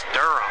Chris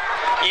Durham.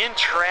 In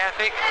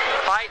traffic,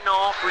 fighting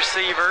off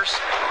receivers,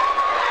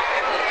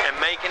 and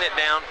making it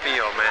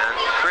downfield, man.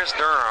 Chris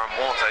Durham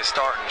wants a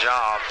starting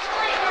job.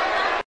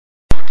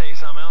 Let me tell you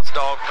something else,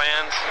 dog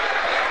fans.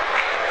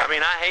 I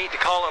mean, I hate to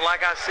call it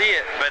like I see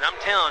it, but I'm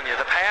telling you,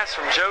 the pass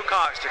from Joe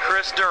Cox to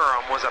Chris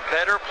Durham was a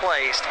better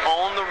placed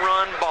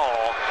on-the-run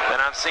ball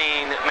than I've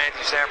seen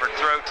Matthew Stafford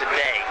throw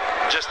today.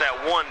 Just that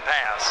one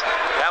pass.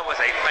 That was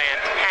a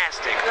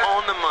fantastic,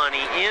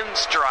 on-the-money, in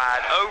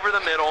stride,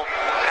 over-the-middle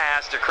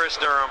pass to Chris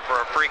Durham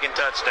for a freaking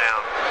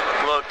touchdown.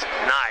 Looked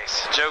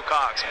nice. Joe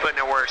Cox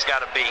putting it where it's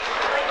got to be.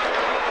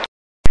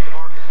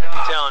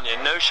 I'm telling you,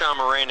 Noshawn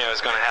Moreno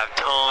is going to have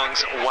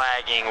tongues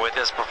wagging with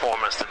this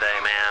performance today,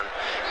 man.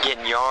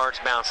 Getting yards,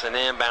 bouncing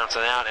in,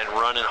 bouncing out, and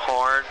running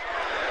hard.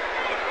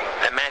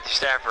 And Matthew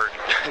Stafford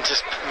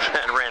just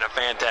ran a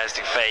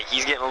fantastic fake.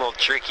 He's getting a little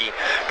tricky,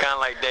 kind of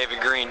like David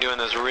Green doing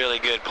those really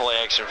good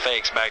play-action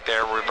fakes back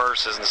there,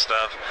 reverses and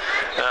stuff.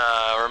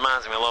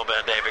 Reminds me a little bit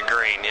of David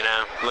Green, you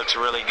know. Looks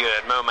really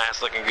good.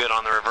 Momass looking good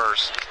on the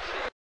reverse.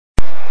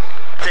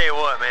 Tell you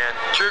what, man,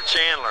 Troop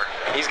Chandler,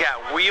 he's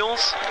got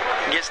wheels,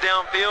 gets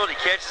downfield, he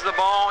catches the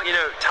ball. You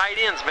know, tight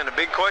end's been a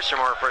big question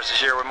mark for us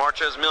this year with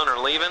Marchez Milner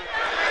leaving.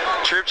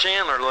 Troop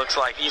Chandler looks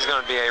like he's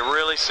going to be a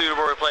really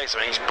suitable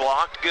replacement. He's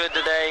blocked good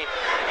today.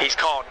 He's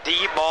caught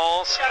deep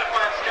balls.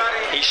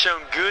 He's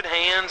shown good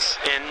hands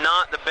and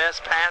not the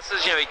best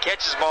passes. You know, he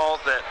catches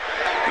balls that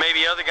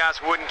maybe other guys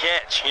wouldn't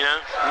catch, you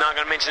know. I'm not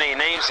going to mention any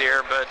names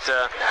here, but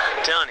I'm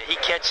telling you, he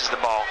catches the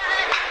ball.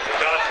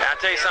 And I'll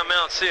tell you something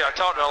else, too. I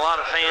talked to a lot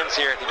of fans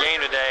here at the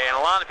game today, and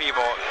a lot of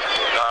people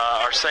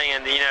are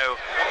saying, you know,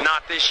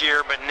 not this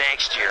year, but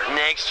next year.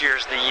 Next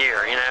year's the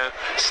year, you know.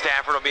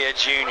 Stafford will be a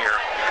junior.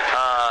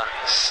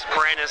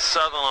 Brandon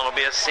Sutherland will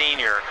be a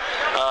senior.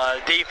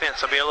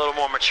 Defense will be a little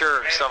more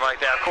mature and stuff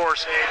like that. Of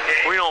course,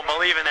 we don't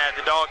believe in that at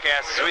the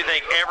DawgCast. We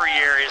think every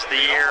year is the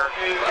year,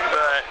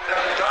 but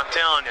I'm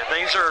telling you,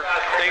 things are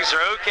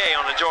okay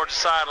on the Georgia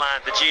sideline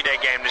at the G-Day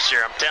game this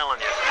year. I'm telling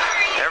you,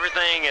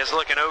 everything is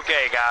looking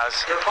okay, guys.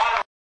 Your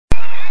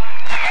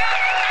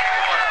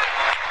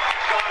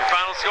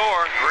final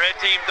score, red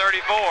team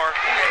 34,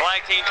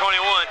 black team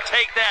 21.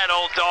 Take that,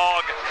 old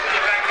dog.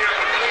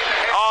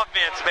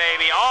 Offense,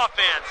 baby,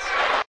 offense.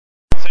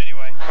 So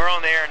anyway, we're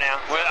on the air now.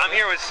 I'm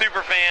here with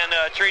superfan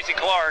Tracy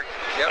Clark,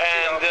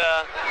 and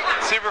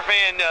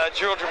superfan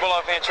Georgia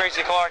Bulldog fan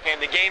Tracy Clark,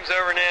 and the game's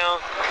over now.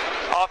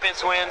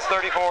 Offense wins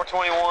 34-21.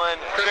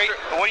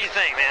 What do you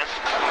think, man?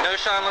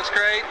 Noshawn looks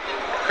great.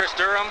 Chris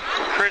Durham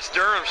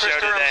show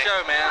today.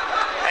 Man.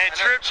 And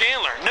Trip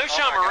Chandler.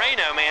 Noshawn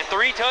Moreno, man.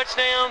 3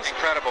 touchdowns.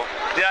 Incredible.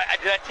 Did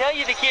I tell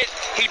you the kid,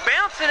 he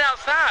bounced it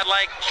outside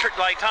like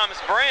Thomas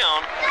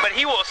Brown, but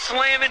he will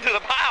slam into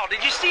the pile.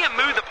 Did you see him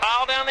move the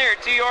pile down there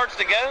at 2 yards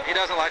to go? He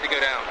doesn't like to go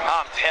down.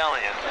 I'm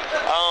telling you.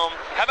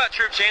 How about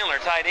Trip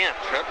Chandler, tight end?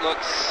 Trip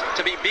looks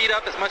to be beat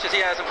up as much as he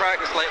has in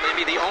practice lately.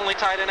 Be the only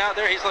tight end out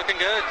there. He's looking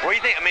good. What do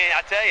you think? I mean,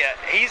 I tell you,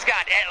 he's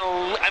got,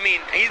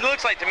 he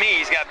looks like to me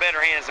he's got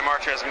better hands than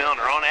Marchez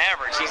Milner. On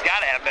average, he's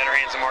got to have better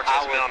hands than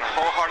Marchez Milner.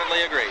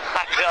 Wholeheartedly agree.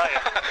 I tell you.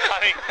 I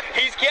mean,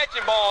 he's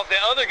catching balls that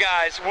other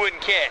guys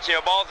wouldn't catch. You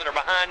know, balls that are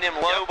behind him,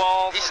 low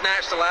balls. He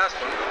snatched the last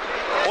one.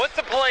 What's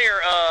the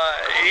player,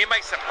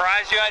 anybody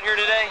surprised you out here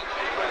today?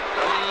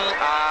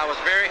 I was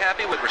very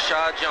happy with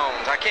Rashad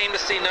Jones. I came to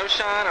see No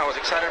Shine. I was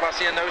excited about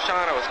seeing No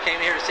Shine.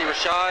 Came here to see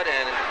Rashad,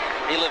 and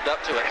he lived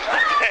up to it.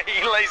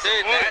 He lays the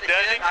wood,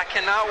 doesn't he? I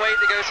cannot wait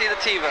to go see the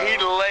TiVo. He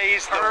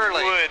lays the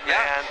wood,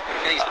 man.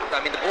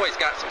 And the boy's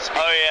got some speed.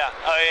 Oh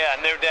yeah,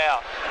 no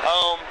doubt.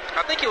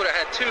 I think he would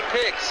have had 2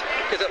 picks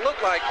because it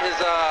looked like his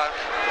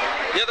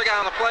the other guy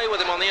on the play with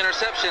him on the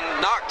interception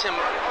knocked him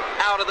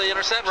out of the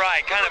interception.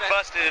 Right, kind of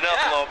busted it up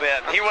a little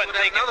bit. He wasn't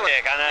thinking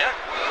pick, I know.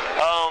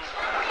 Yeah.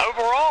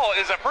 Overall,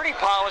 it was a pretty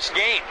polished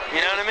game.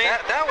 You know what I mean?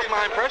 That was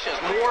my impression.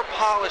 It's more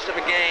polished of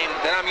a game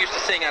than I'm used to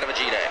seeing out of a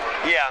G-Day.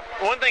 Yeah.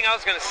 One thing I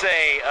was going to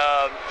say,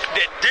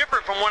 that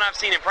different from what I've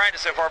seen in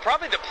practice so far,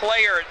 probably the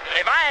player,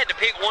 if I had to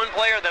pick one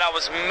player that I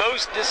was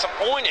most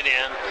disappointed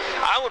in,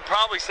 I would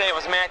probably say it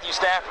was Matthew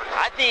Stafford.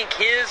 I think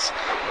his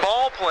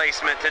ball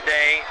placement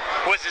today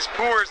was as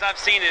poor as I've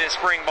seen it in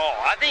spring ball.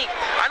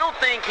 I don't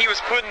think he was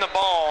putting the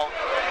ball,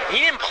 he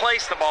didn't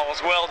place the ball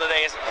as well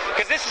today,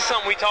 because this is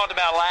something we talked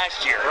about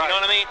last year. Right. You know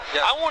what I mean?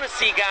 Yeah. I want to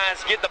see guys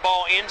get the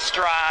ball in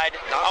stride.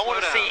 I want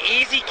to see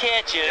easy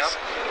catches,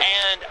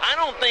 and I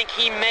don't think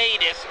he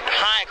made as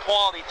high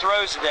quality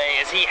throws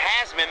today as he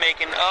has been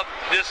making up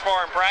this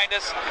far in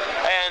practice,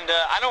 and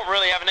I don't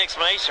really have an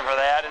explanation for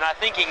that, and I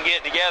think he can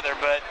get it together,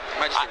 but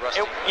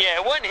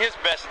it wasn't his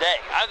best day.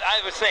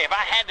 I would say if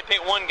I had to pick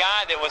one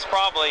guy that was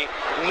probably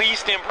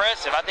least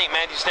impressive, I think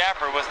Matthew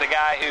Stafford was the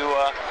guy who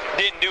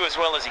didn't do as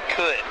well as he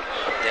could.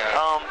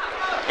 Yeah.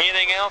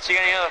 Anything else? You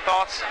got any other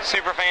thoughts?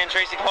 Superfan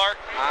Tracy Clark?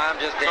 I'm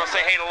just Gonna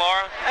say hey to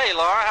Laura? Hey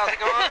Laura, how's it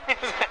going?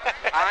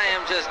 I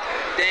am just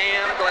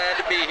damn glad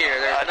to be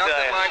here. There's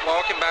nothing like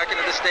walking back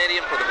into the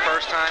stadium for the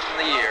first time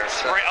in the year.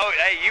 So. Oh,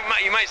 hey,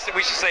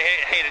 we should say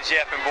hey to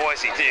Jeff in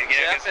Boise too. You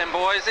know, Jeff in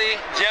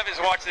Boise? Jeff is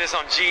watching this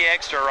on G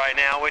Extra right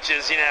now, which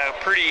is,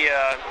 pretty,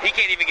 he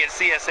can't even get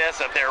CSS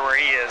up there where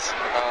he is.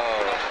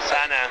 Oh.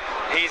 I know.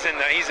 He's in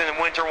the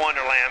winter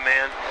wonderland,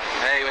 man.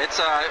 Hey, it's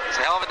a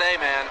hell of a day,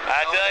 man.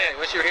 I tell you.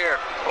 Wish you were here.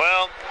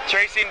 Well,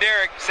 Tracy and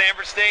Derek,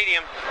 Sanford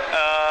Stadium,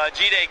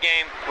 G-Day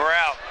game, we're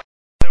out.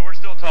 So we're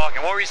still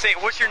talking. What were you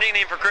saying? What's your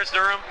nickname for Chris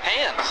Durham?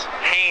 Hands.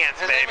 Hands,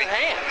 His baby. name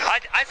is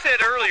Hands. I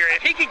said earlier,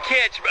 if he can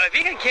catch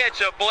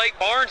Blake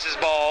Barnes'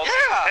 balls,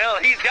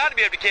 hell, he's got to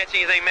be able to catch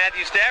anything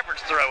Matthew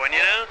Stafford's throwing,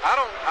 you know?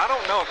 I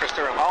don't know Chris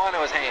Durham. All I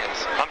know is Hands.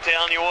 I'm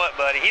telling you what,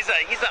 buddy. He's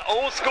an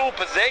old school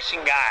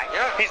possession guy.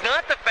 Yeah. He's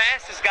not the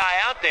fastest guy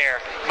out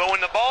there, but when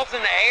the ball's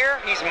in the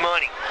air, he's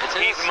money.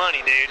 He's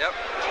money, dude. Yep.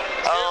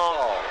 It's his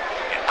ball.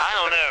 I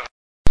don't know.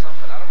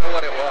 I don't know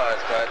what it was,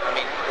 but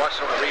watch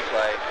it on the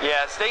replay.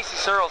 Yeah, Stacy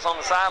Searles on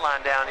the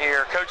sideline down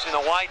here, coaching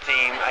the white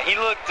team. He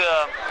looked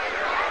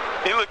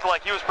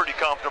like he was pretty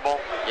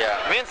comfortable.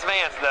 Yeah. Vince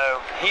Vance, though,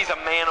 he's a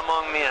man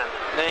among men.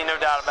 There ain't no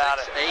doubt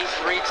about it.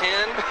 6'8",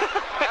 310.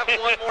 Have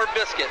one more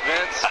biscuit,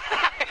 Vince.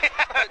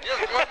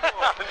 Just one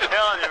more. I'm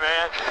telling you,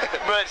 man.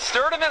 But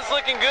Sturdivant's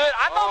looking good.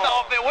 I thought the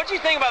offense. What do you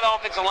think about the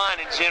offensive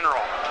line in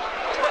general?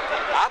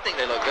 I think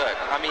they look good.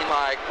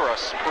 For a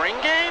spring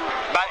game?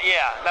 But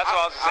yeah, that's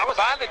what I was saying.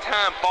 By the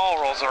time fall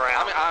rolls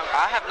around.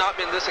 I have not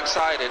been this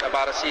excited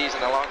about a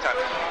season in a long time.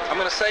 I'm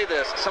going to say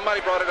this.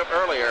 Somebody brought it up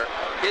earlier.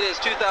 It is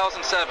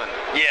 2007.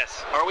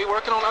 Yes. Are we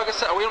working on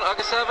August? Are we on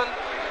August 7?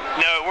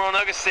 No, we're on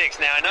August 6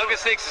 now, and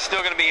August 6 is still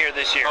going to be here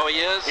this year. Oh,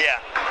 he is?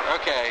 Yeah.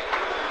 Okay.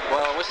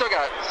 Well, we still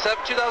got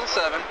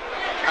 2007.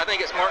 I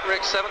think it's Mark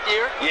Richt's 7th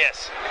year.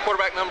 Yes.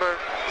 Quarterback number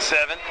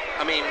 7.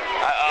 I mean,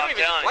 I'm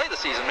you don't even play the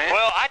season, man.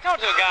 Well, I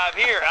talked to a guy up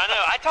here. I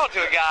know. I talked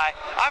to a guy.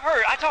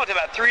 I talked to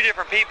about 3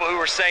 different people who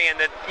were saying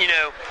that,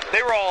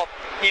 they were all,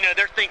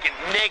 they're thinking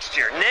next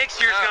year.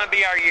 Next year's going to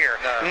be our year.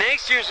 No.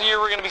 Next year's the year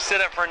we're going to be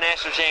set up for a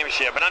national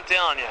championship. But I'm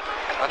telling you,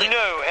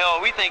 hell,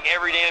 we think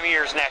every damn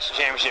year is national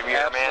championship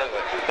year, Absolutely.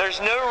 man.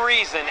 There's no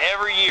reason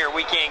every year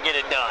we can't get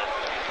it done.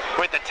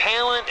 With the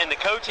talent and the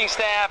coaching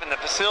staff and the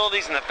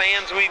facilities and the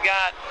fans we've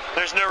got,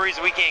 there's no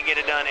reason we can't get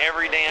it done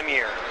every damn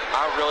year.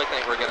 I really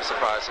think we're going to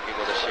surprise some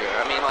people this year.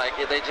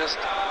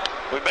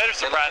 We better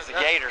surprise the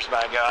Gators,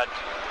 by God.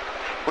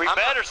 We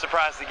better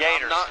surprise the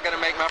Gators. I'm not going to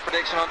make my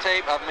prediction on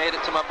tape. I've made it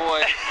to my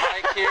boy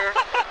Mike here,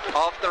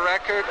 off the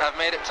record. I've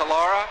made it to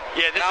Laura.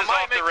 Yeah, this is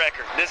off the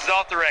record. This is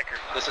off the record.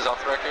 This is off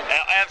the record?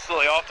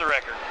 Absolutely off the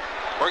record.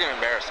 We're going to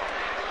embarrass them.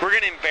 We're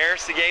going to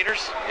embarrass the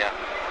Gators? Yeah.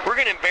 We're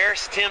going to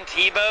embarrass Tim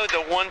Tebow,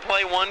 the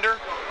one-play wonder?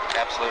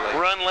 Absolutely.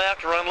 Run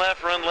left, run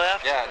left, run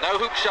left. Yeah, no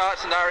hook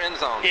shots in our end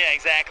zone. Yeah,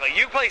 exactly.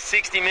 You play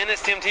 60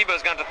 minutes, Tim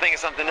Tebow's going to think of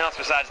something else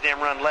besides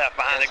damn run left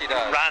behind the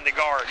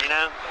guard, you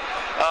know?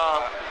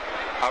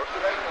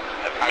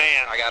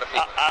 Man, I got a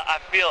feeling. I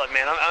feel it,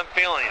 man. I'm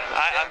feeling it.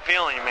 I'm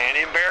feeling it, man.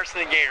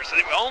 Embarrassing the Gators.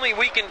 Only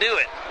we can do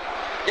it.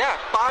 Yeah,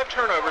 5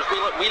 turnovers.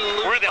 We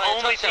lose. We're the by a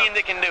only touchdown. team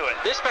that can do it.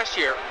 This past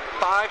year,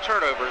 5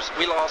 turnovers.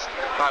 We lost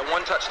by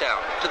 1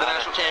 touchdown to the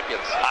national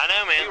champions. I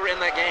know, man. We were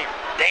in that game.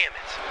 Damn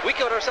it. We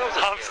killed ourselves.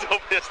 I'm still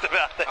pissed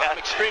about that. I'm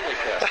extremely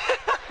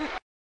pissed.